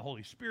pray to the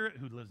Holy Spirit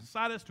who lives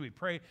inside us? Do we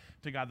pray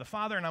to God the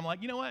Father? And I'm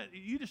like, you know what?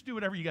 You just do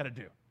whatever you got to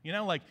do.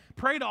 Like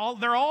pray to all.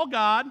 They're all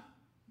God.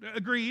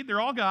 Agreed.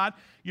 They're all God.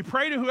 You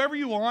pray to whoever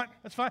you want.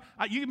 That's fine.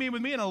 You can be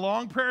with me in a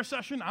long prayer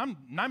session. I'm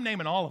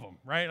naming all of them,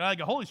 right?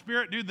 Like, Holy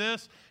Spirit, do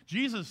this.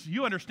 Jesus,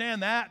 you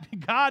understand that.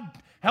 God,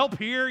 help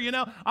here.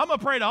 I'm going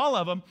to pray to all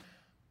of them.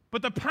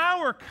 But the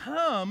power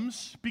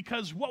comes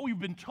because what we've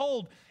been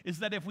told is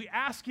that if we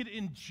ask it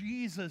in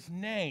Jesus'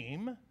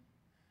 name,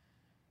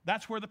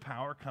 that's where the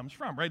power comes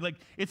from, right? Like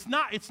it's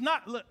not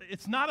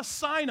a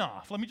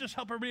sign-off. Let me just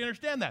help everybody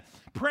understand that.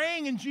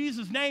 Praying in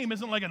Jesus' name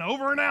isn't like an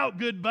over and out,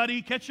 good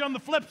buddy, catch you on the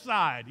flip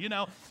side.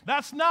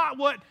 That's not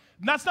what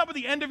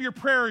the end of your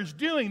prayer is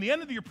doing. The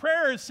end of your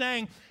prayer is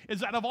saying is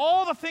that of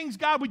all the things,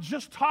 God, we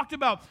just talked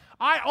about,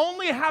 I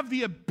only have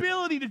the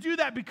ability to do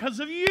that because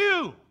of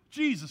you,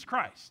 Jesus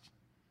Christ.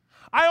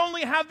 I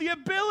only have the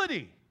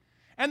ability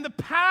and the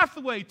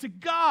pathway to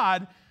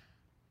God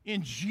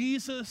in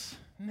Jesus'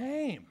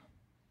 name.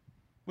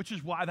 Which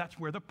is why that's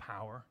where the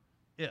power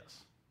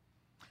is.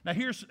 Now,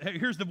 here's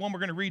the one we're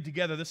going to read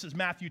together. This is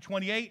Matthew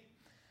 28.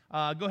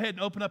 Go ahead and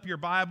open up your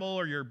Bible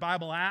or your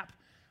Bible app.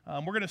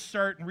 We're going to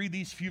start and read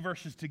these few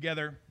verses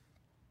together.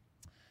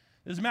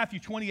 This is Matthew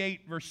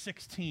 28, verse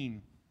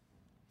 16.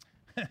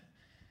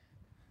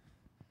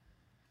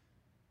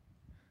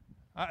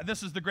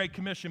 This is the Great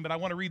Commission, but I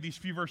want to read these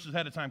few verses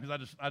ahead of time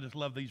because I just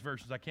love these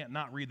verses. I can't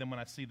not read them when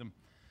I see them.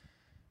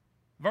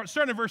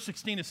 Starting in verse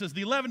 16, it says,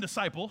 the 11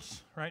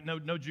 disciples, right,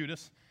 no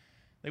Judas,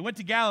 they went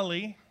to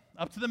Galilee,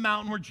 up to the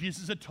mountain where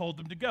Jesus had told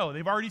them to go.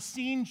 They've already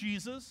seen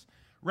Jesus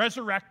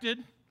resurrected.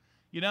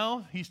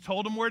 He's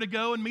told them where to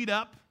go and meet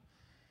up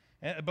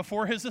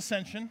before His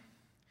ascension.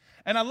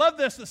 And I love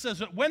this that says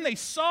that when they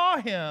saw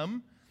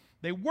Him,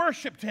 they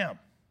worshiped Him.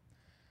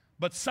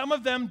 But some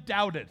of them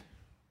doubted.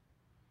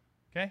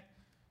 Okay?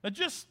 Now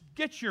just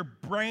get your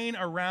brain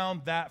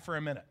around that for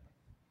a minute.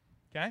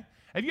 Okay?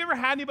 Have you ever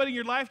had anybody in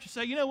your life just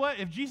say, you know what,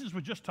 if Jesus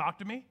would just talk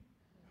to me,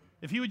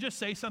 if He would just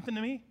say something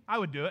to me, I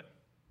would do it.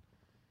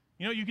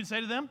 You know what you can say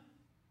to them?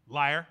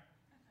 Liar.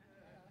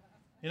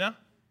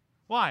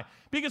 Why?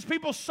 Because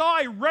people saw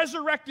a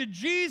resurrected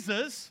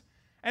Jesus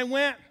and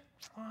went,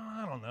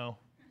 I don't know.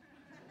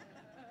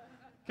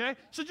 Okay?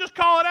 So just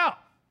call it out.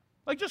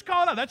 Just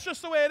call it out. That's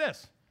just the way it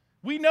is.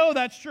 We know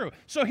that's true.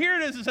 So here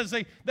it is. It says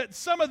that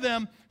some of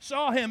them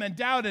saw Him and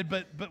doubted,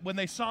 but when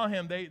they saw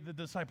Him, the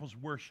disciples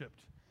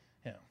worshiped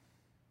Him.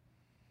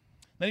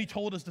 Then He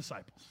told His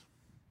disciples,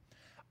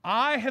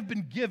 I have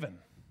been given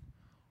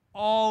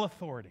all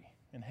authority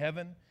in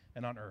heaven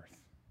and on earth.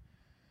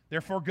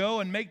 Therefore go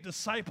and make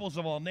disciples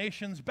of all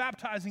nations,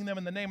 baptizing them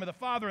in the name of the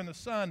Father and the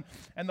Son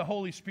and the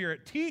Holy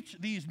Spirit. Teach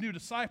these new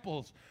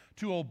disciples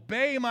to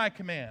obey my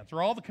commands,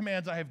 or all the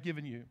commands I have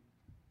given you.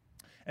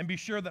 And be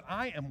sure that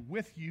I am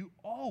with you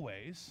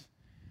always,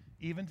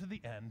 even to the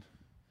end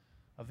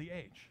of the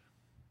age.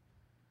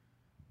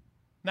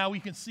 Now we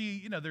can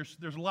see,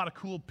 there's a lot of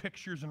cool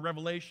pictures in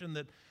Revelation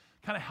that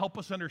kind of help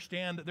us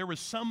understand that there was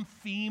some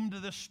theme to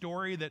this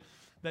story that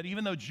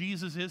even though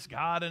Jesus is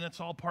God and it's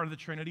all part of the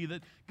Trinity,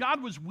 that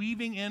God was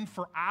weaving in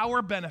for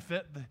our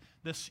benefit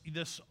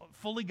this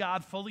fully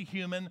God, fully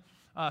human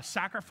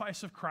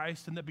sacrifice of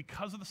Christ, and that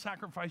because of the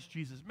sacrifice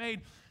Jesus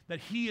made, that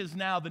He is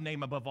now the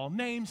name above all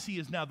names. He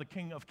is now the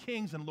King of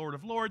kings and Lord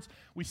of lords.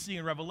 We see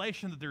in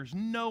Revelation that there's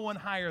no one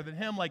higher than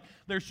Him. Like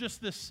there's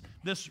just this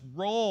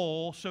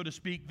role, so to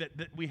speak,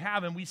 that we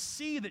have, and we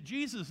see that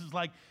Jesus is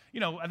like,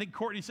 I think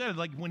Courtney said it,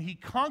 like when He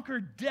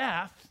conquered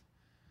death,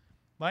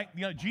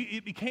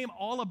 it became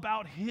all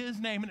about His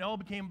name, and it all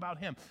became about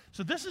Him.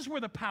 So this is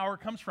where the power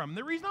comes from. And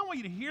the reason I want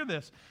you to hear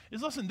this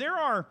is, listen, there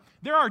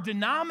are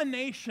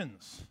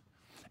denominations,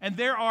 and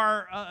there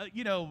are,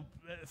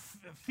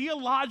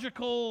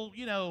 theological,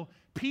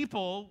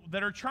 people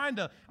that are trying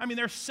to,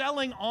 they're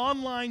selling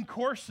online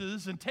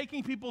courses and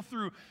taking people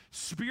through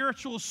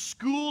spiritual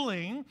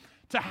schooling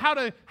to how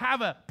to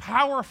have a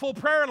powerful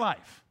prayer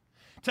life,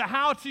 to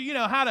how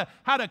to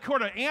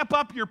kind of amp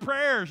up your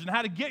prayers and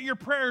how to get your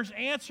prayers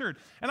answered.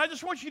 And I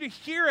just want you to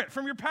hear it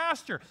from your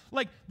pastor.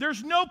 Like,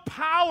 there's no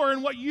power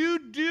in what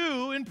you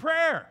do in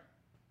prayer.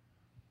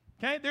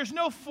 Okay? There's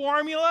no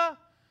formula.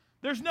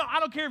 I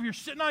don't care if you're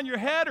sitting on your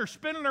head or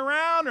spinning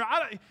around, or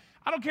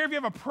I don't care if you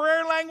have a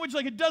prayer language,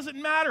 like it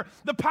doesn't matter.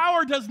 The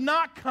power does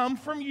not come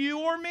from you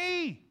or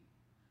me.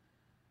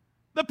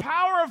 The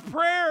power of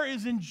prayer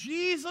is in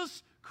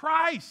Jesus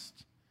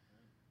Christ.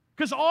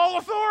 Because all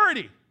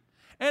authority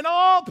and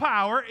all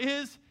power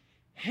is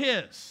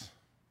His.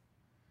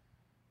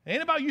 It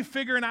ain't about you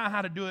figuring out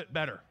how to do it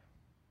better.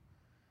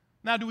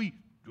 Now, do we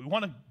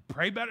want to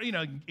pray better,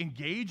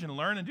 engage and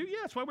learn and do? Yeah,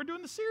 that's why we're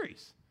doing the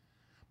series.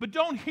 But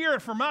don't hear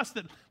it from us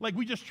that like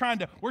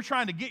we're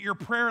trying to get your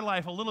prayer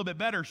life a little bit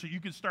better so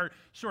you can start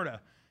sort of,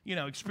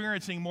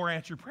 experiencing more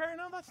answered prayer.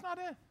 No, that's not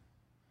it.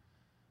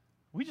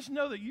 We just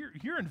know that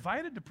you're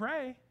invited to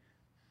pray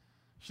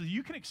so that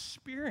you can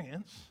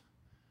experience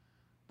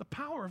the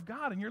power of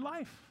God in your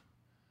life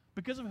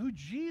because of who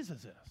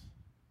Jesus is.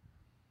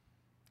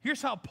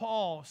 Here's how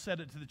Paul said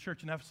it to the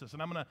church in Ephesus,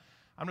 and I'm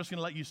just going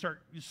to let you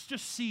start,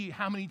 just see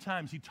how many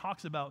times he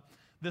talks about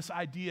this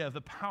idea of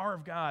the power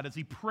of God as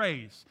he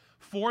prays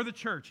for the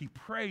church. He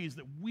prays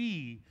that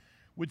we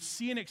would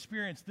see and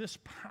experience this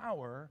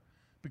power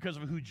because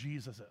of who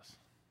Jesus is.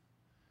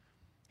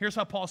 Here's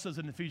how Paul says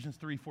it in Ephesians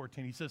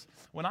 3:14. He says,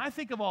 when I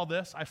think of all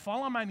this, I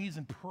fall on my knees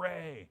and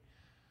pray.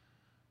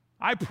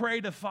 I pray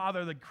to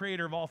Father, the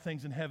creator of all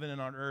things in heaven and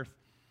on earth.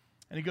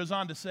 And he goes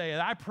on to say,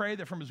 I pray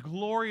that from his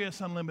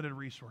glorious unlimited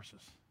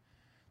resources,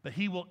 that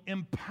he will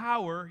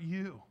empower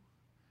you.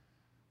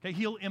 Okay,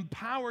 he'll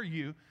empower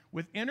you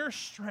with inner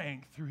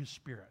strength through his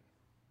Spirit.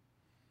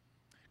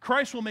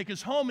 Christ will make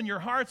his home in your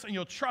hearts and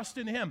you'll trust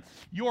in him.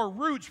 Your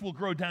roots will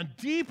grow down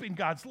deep in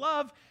God's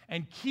love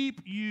and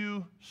keep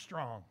you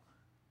strong.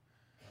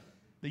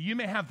 That you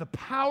may have the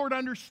power to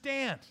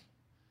understand.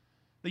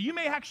 That you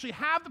may actually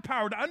have the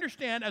power to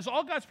understand, as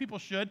all God's people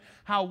should,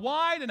 how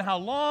wide and how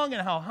long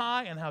and how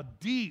high and how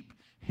deep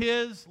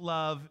his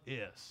love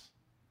is.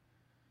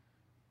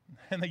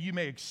 And that you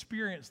may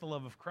experience the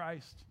love of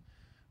Christ.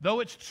 Though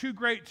it's too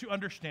great to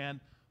understand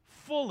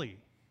fully,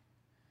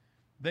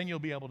 then you'll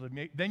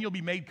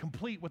be made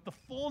complete with the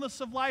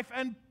fullness of life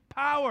and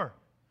power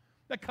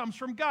that comes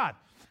from God.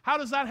 How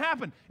does that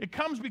happen? It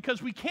comes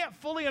because we can't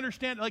fully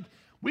understand,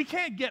 we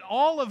can't get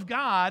all of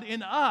God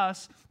in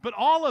us, but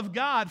all of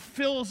God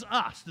fills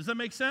us. Does that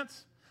make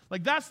sense?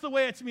 That's the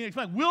way it's being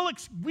explained.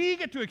 We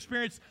get to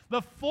experience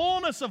the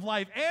fullness of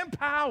life and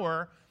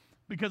power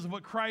because of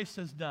what Christ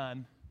has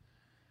done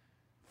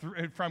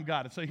from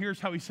God. And so here's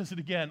how he says it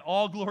again.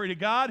 All glory to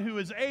God who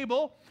is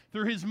able,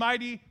 through his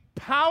mighty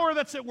power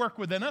that's at work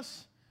within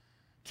us,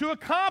 to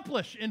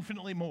accomplish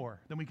infinitely more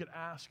than we could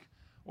ask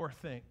or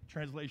think.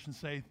 Translations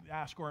say,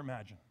 ask or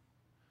imagine.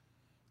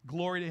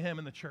 Glory to him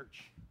in the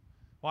church.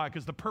 Why?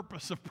 Because the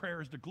purpose of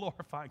prayer is to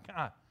glorify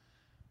God.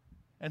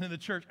 And in the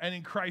church, and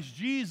in Christ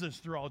Jesus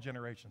through all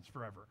generations,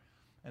 forever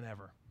and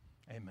ever.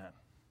 Amen.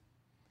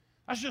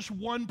 That's just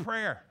one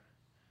prayer.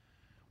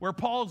 Where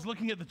Paul's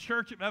looking at the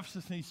church of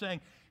Ephesus and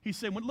he's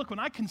saying, look, when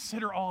I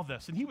consider all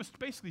this, and he was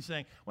basically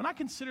saying, when I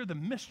consider the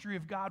mystery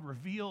of God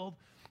revealed,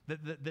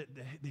 that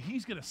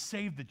he's going to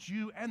save the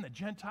Jew and the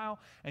Gentile,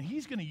 and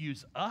he's going to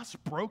use us,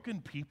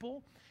 broken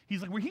people.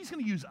 He's like, he's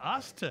going to use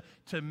us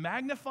to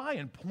magnify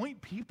and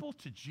point people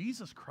to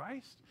Jesus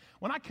Christ.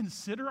 When I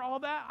consider all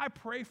that, I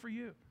pray for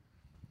you.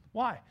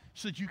 Why?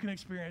 So that you can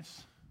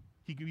experience,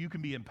 you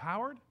can be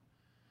empowered,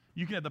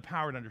 you can have the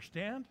power to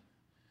understand,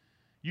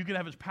 you can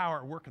have his power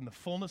at work in the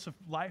fullness of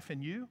life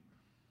in you,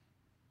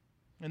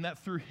 and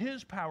that through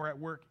his power at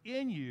work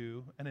in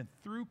you and then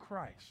through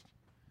Christ,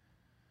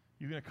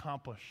 you can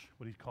accomplish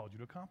what he's called you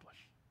to accomplish.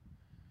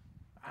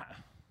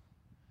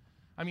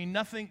 I mean,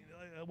 nothing,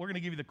 we're going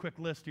to give you the quick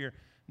list here.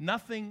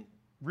 Nothing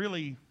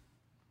really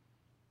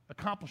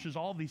accomplishes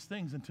all these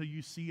things until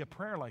you see a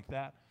prayer like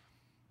that.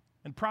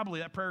 And probably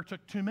that prayer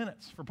took 2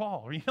 minutes for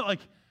Paul.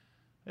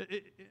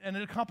 And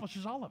it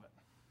accomplishes all of it.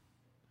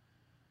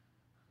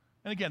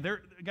 And again,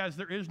 guys,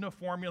 there is no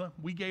formula.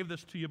 We gave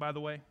this to you, by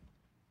the way.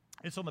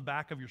 It's on the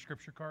back of your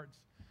scripture cards.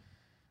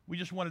 We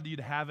just wanted you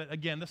to have it.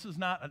 Again, this is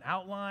not an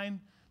outline.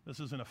 This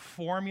isn't a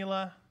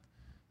formula.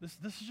 This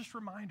is just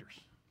reminders.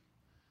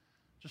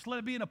 Just let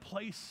it be in a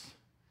place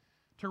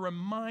to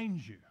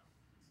remind you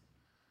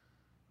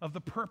of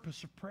the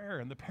purpose of prayer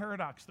and the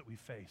paradox that we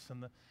face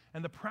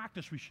and the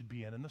practice we should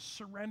be in and the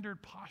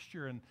surrendered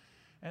posture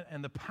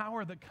and the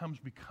power that comes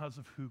because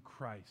of who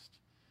Christ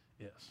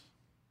is.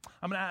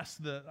 I'm going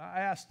to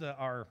ask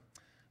our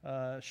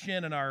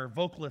Shin and our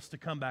vocalists to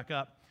come back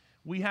up.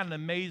 We had an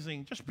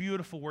amazing, just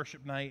beautiful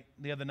worship night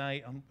the other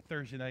night, on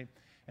Thursday night,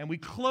 and we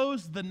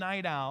closed the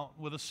night out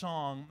with a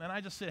song, and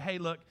I just said, hey,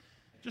 look,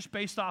 just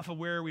based off of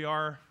where we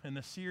are in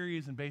the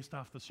series and based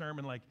off the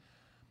sermon,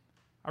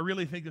 I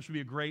really think this would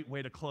be a great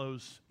way to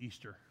close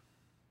Easter.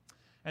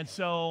 And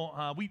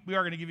so we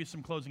are going to give you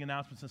some closing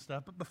announcements and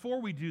stuff, but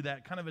before we do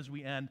that, kind of as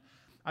we end,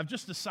 I've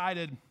just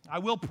decided, I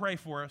will pray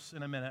for us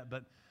in a minute,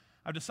 but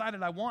I've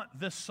decided I want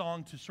this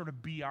song to sort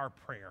of be our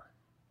prayer,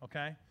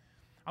 okay?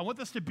 I want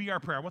this to be our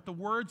prayer. I want the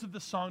words of the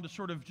song to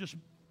sort of just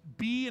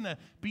be in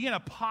a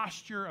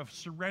posture of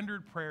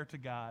surrendered prayer to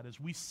God as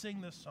we sing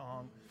this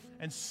song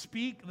and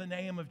speak the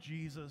name of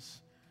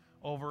Jesus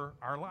over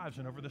our lives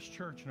and over this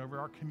church and over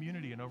our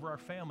community and over our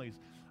families.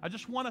 I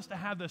just want us to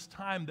have this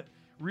time that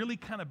really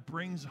kind of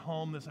brings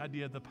home this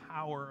idea of the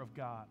power of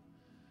God.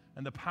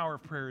 And the power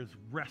of prayer is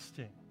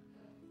resting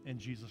in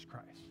Jesus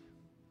Christ.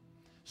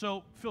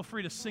 So feel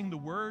free to sing the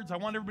words. I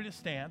want everybody to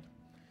stand.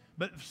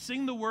 But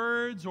sing the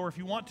words, or if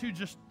you want to,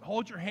 just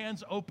hold your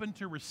hands open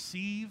to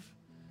receive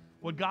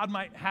what God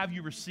might have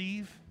you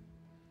receive.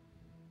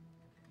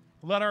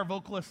 Let our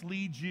vocalist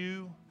lead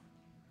you.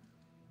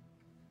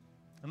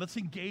 And let's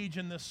engage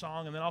in this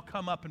song, and then I'll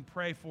come up and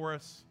pray for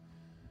us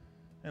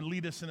and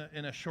lead us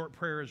in a short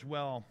prayer as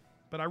well.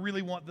 But I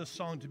really want this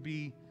song to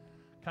be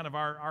kind of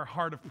our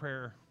heart of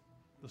prayer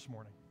this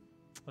morning.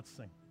 Let's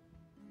sing.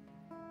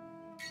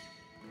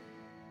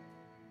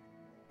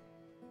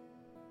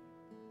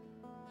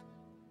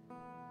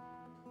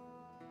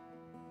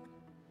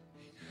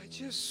 I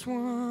just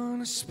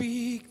want to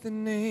speak the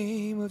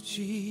name of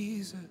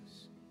Jesus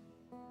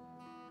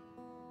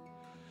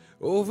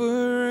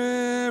over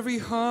every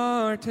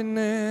heart and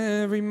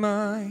every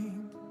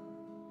mind,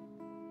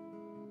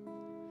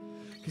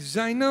 'cause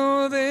I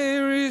know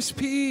there is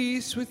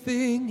peace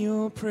within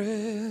your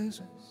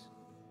presence.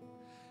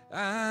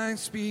 I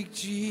speak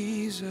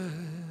Jesus.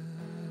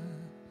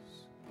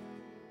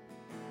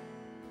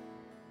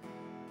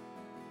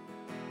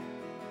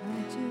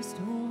 I just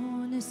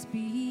want to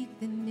speak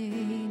the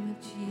name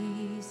of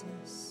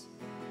Jesus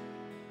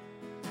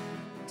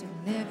till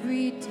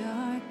every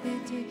dark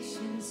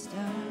addiction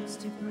starts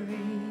to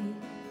break,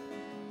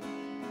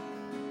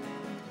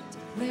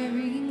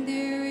 declaring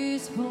there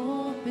is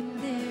hope and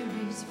there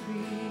is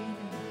freedom.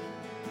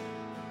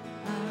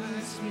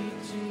 I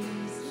speak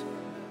Jesus.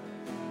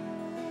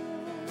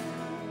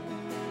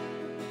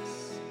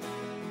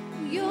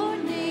 Your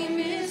name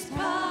is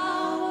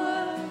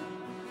power.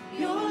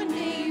 Your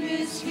name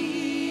is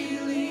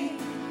healing.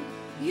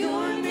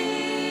 Your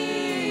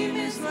name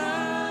is life.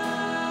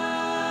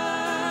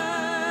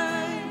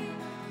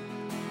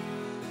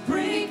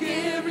 Break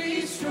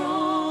every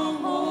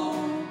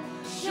stronghold.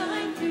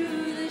 Shine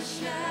through the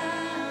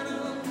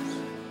shadows.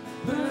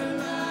 Burn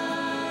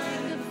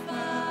like a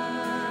fire.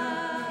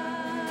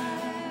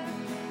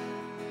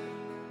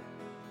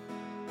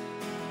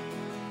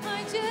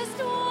 I just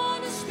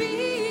want to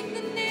speak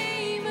the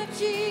name of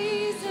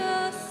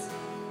Jesus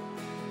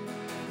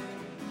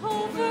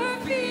over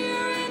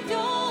fear and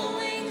all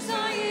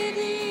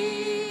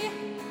anxiety,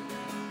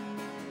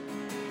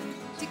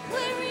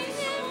 declaring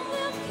it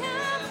will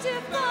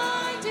captive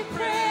by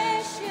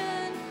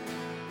depression.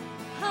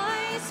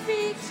 I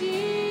speak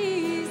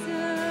Jesus.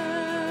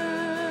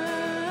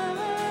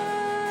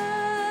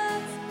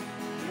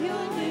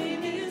 Your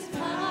name is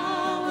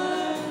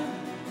power.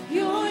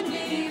 Your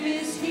name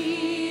is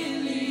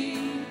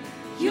healing.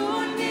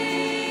 Your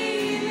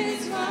name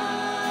is life.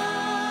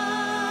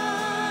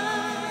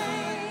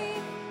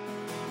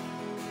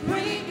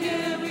 Break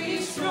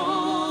every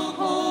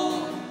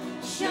stronghold.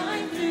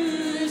 Shine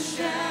through the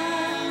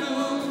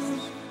shadows.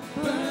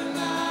 Burn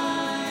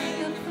like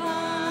a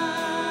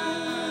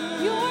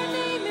fire. Your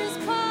name is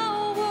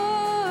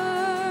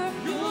power.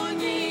 Your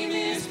name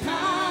is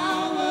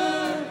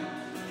power.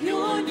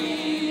 Your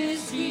name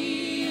is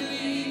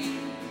healing.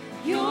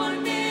 Your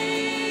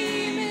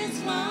name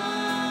is life.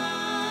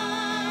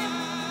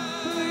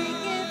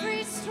 Break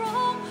every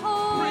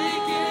stronghold.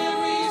 Break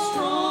every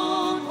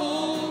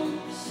stronghold.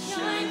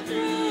 Shine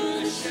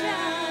through the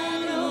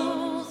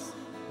shadows.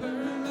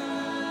 Burn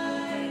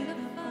like a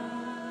fire.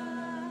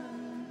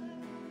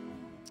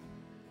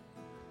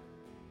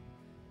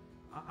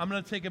 I'm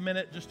going to take a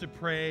minute just to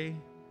pray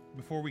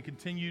before we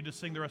continue to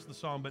sing the rest of the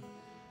song, but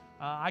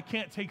I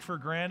can't take for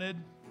granted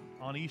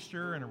on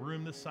Easter in a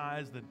room this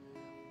size that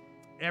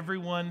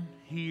everyone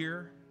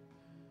here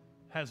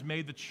has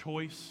made the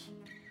choice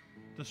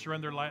to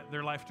surrender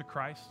their life to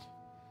Christ.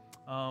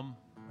 And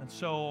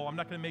so I'm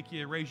not going to make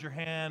you raise your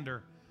hand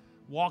or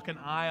walk an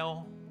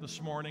aisle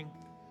this morning,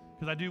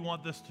 because I do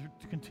want this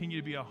to continue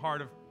to be a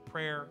heart of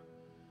prayer.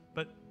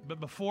 But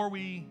before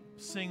we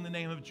sing the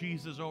name of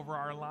Jesus over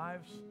our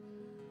lives,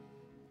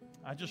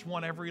 I just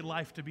want every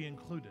life to be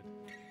included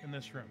in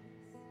this room.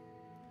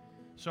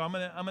 So I'm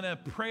gonna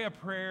pray a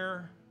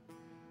prayer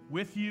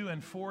with you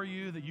and for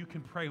you that you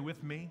can pray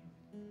with me.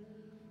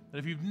 That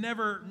if you've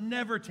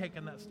never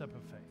taken that step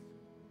of faith,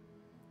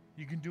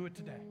 you can do it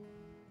today.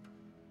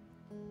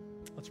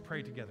 Let's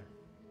pray together.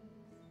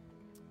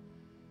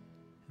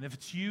 And if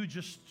it's you,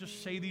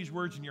 just say these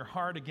words in your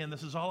heart. Again,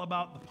 this is all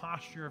about the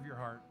posture of your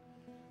heart.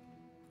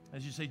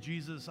 As you say,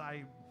 Jesus,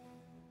 I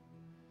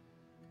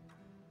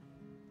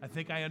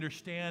think I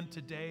understand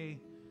today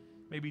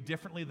maybe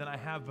differently than I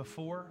have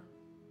before,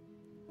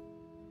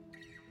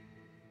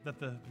 that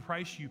the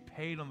price you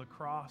paid on the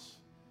cross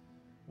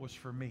was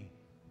for me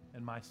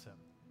and my sin.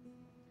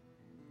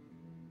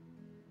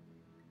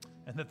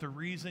 And that the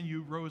reason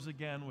you rose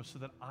again was so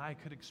that I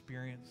could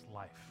experience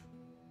life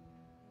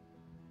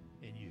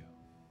in you.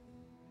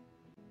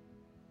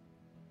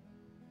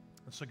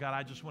 And so, God,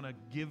 I just want to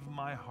give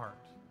my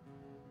heart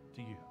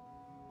to you.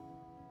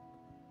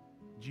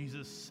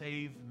 Jesus,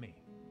 save me.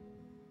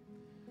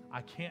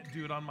 I can't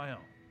do it on my own.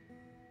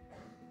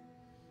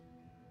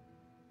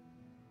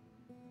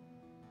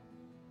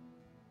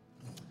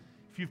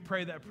 If you've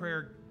prayed that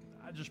prayer,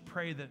 I just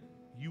pray that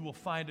you will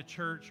find a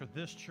church, or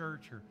this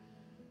church, or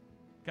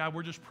God,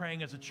 we're just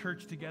praying as a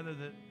church together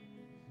that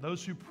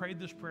those who prayed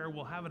this prayer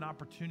will have an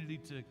opportunity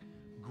to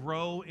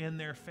grow in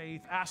their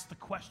faith, ask the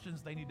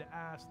questions they need to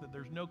ask, that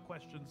there's no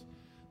questions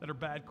that are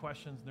bad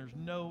questions.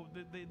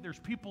 There's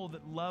people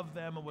that love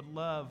them and would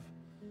love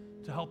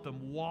to help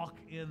them walk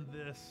in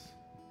this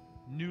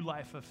new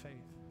life of faith.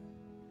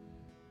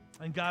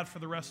 And God, for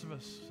the rest of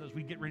us, as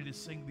we get ready to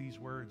sing these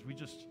words, we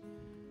just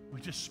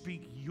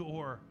speak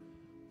your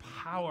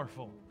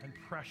powerful and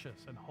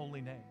precious and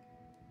holy name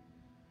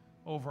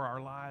over our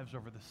lives,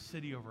 over the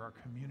city, over our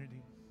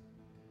community.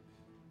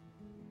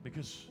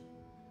 Because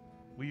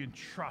we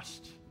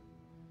entrust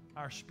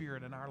our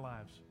spirit and our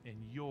lives in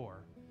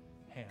your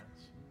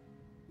hands.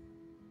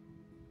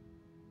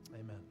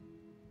 Amen.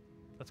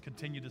 Let's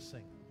continue to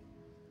sing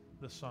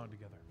this song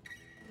together.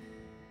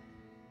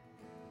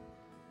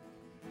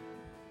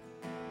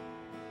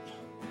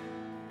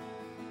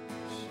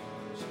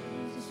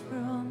 Jesus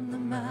from the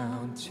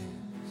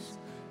mountains,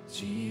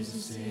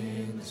 Jesus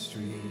in the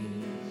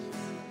streets,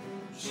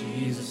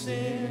 Jesus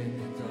in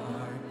the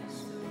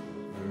darkness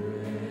over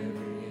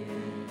every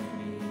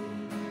enemy,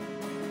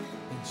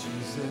 and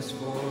Jesus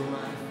for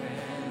my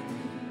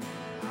family,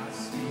 I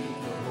speak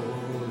the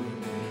holy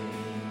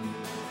name,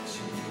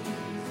 Jesus.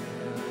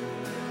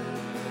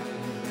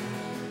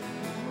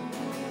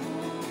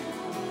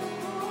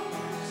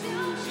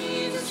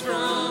 Jesus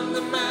from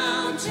the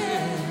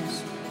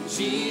mountains,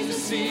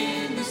 Jesus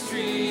in the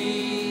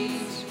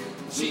streets,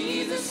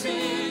 Jesus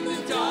in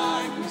the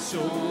darkness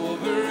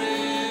over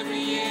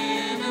every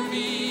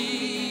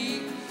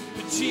enemy.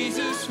 But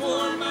Jesus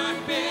for my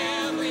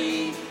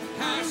family,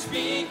 I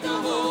speak the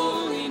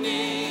holy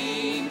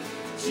name,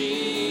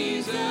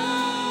 Jesus.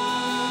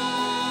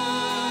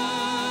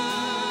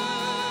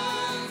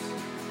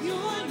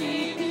 Your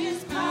name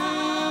is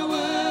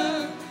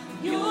power,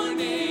 your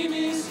name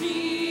is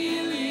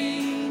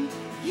healing,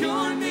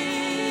 your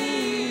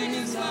name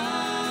is life.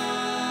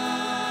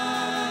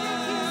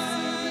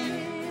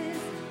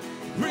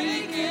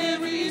 Break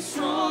every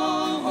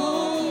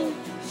stronghold,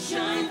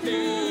 shine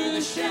through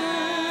the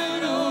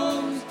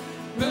shadows,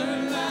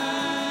 burn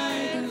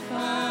like a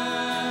fire.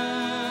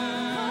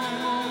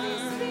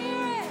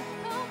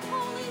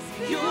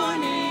 Your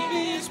name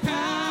is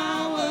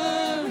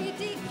power,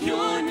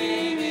 your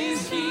name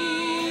is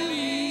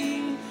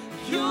healing,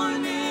 your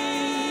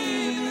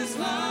name is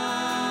life.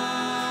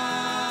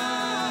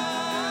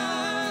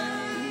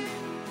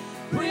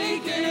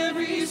 Break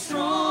every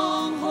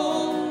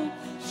stronghold,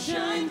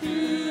 shine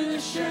through the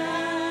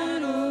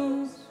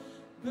shadows,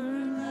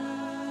 burn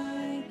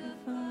like a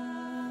fire.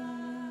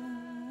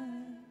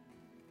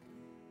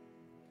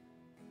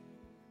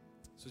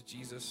 So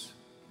Jesus,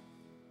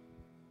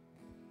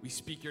 we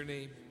speak your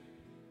name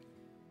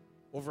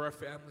over our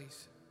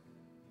families,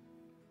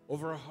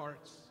 over our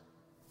hearts,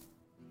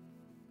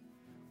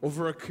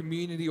 over our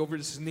community, over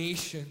this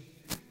nation,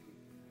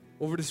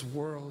 over this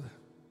world.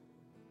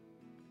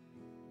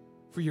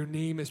 For your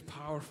name is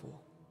powerful.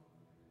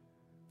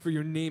 For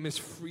your name is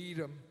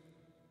freedom.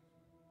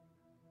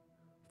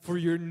 For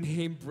your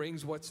name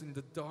brings what's in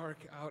the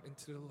dark out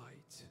into the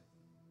light.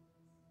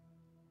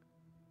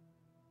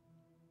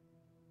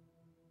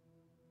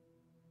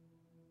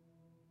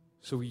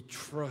 So we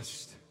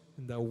trust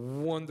in the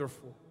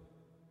wonderful,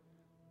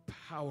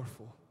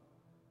 powerful,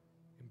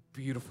 and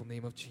beautiful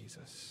name of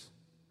Jesus.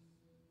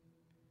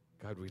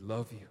 God, we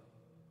love you.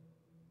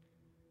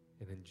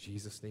 And in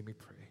Jesus' name we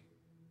pray.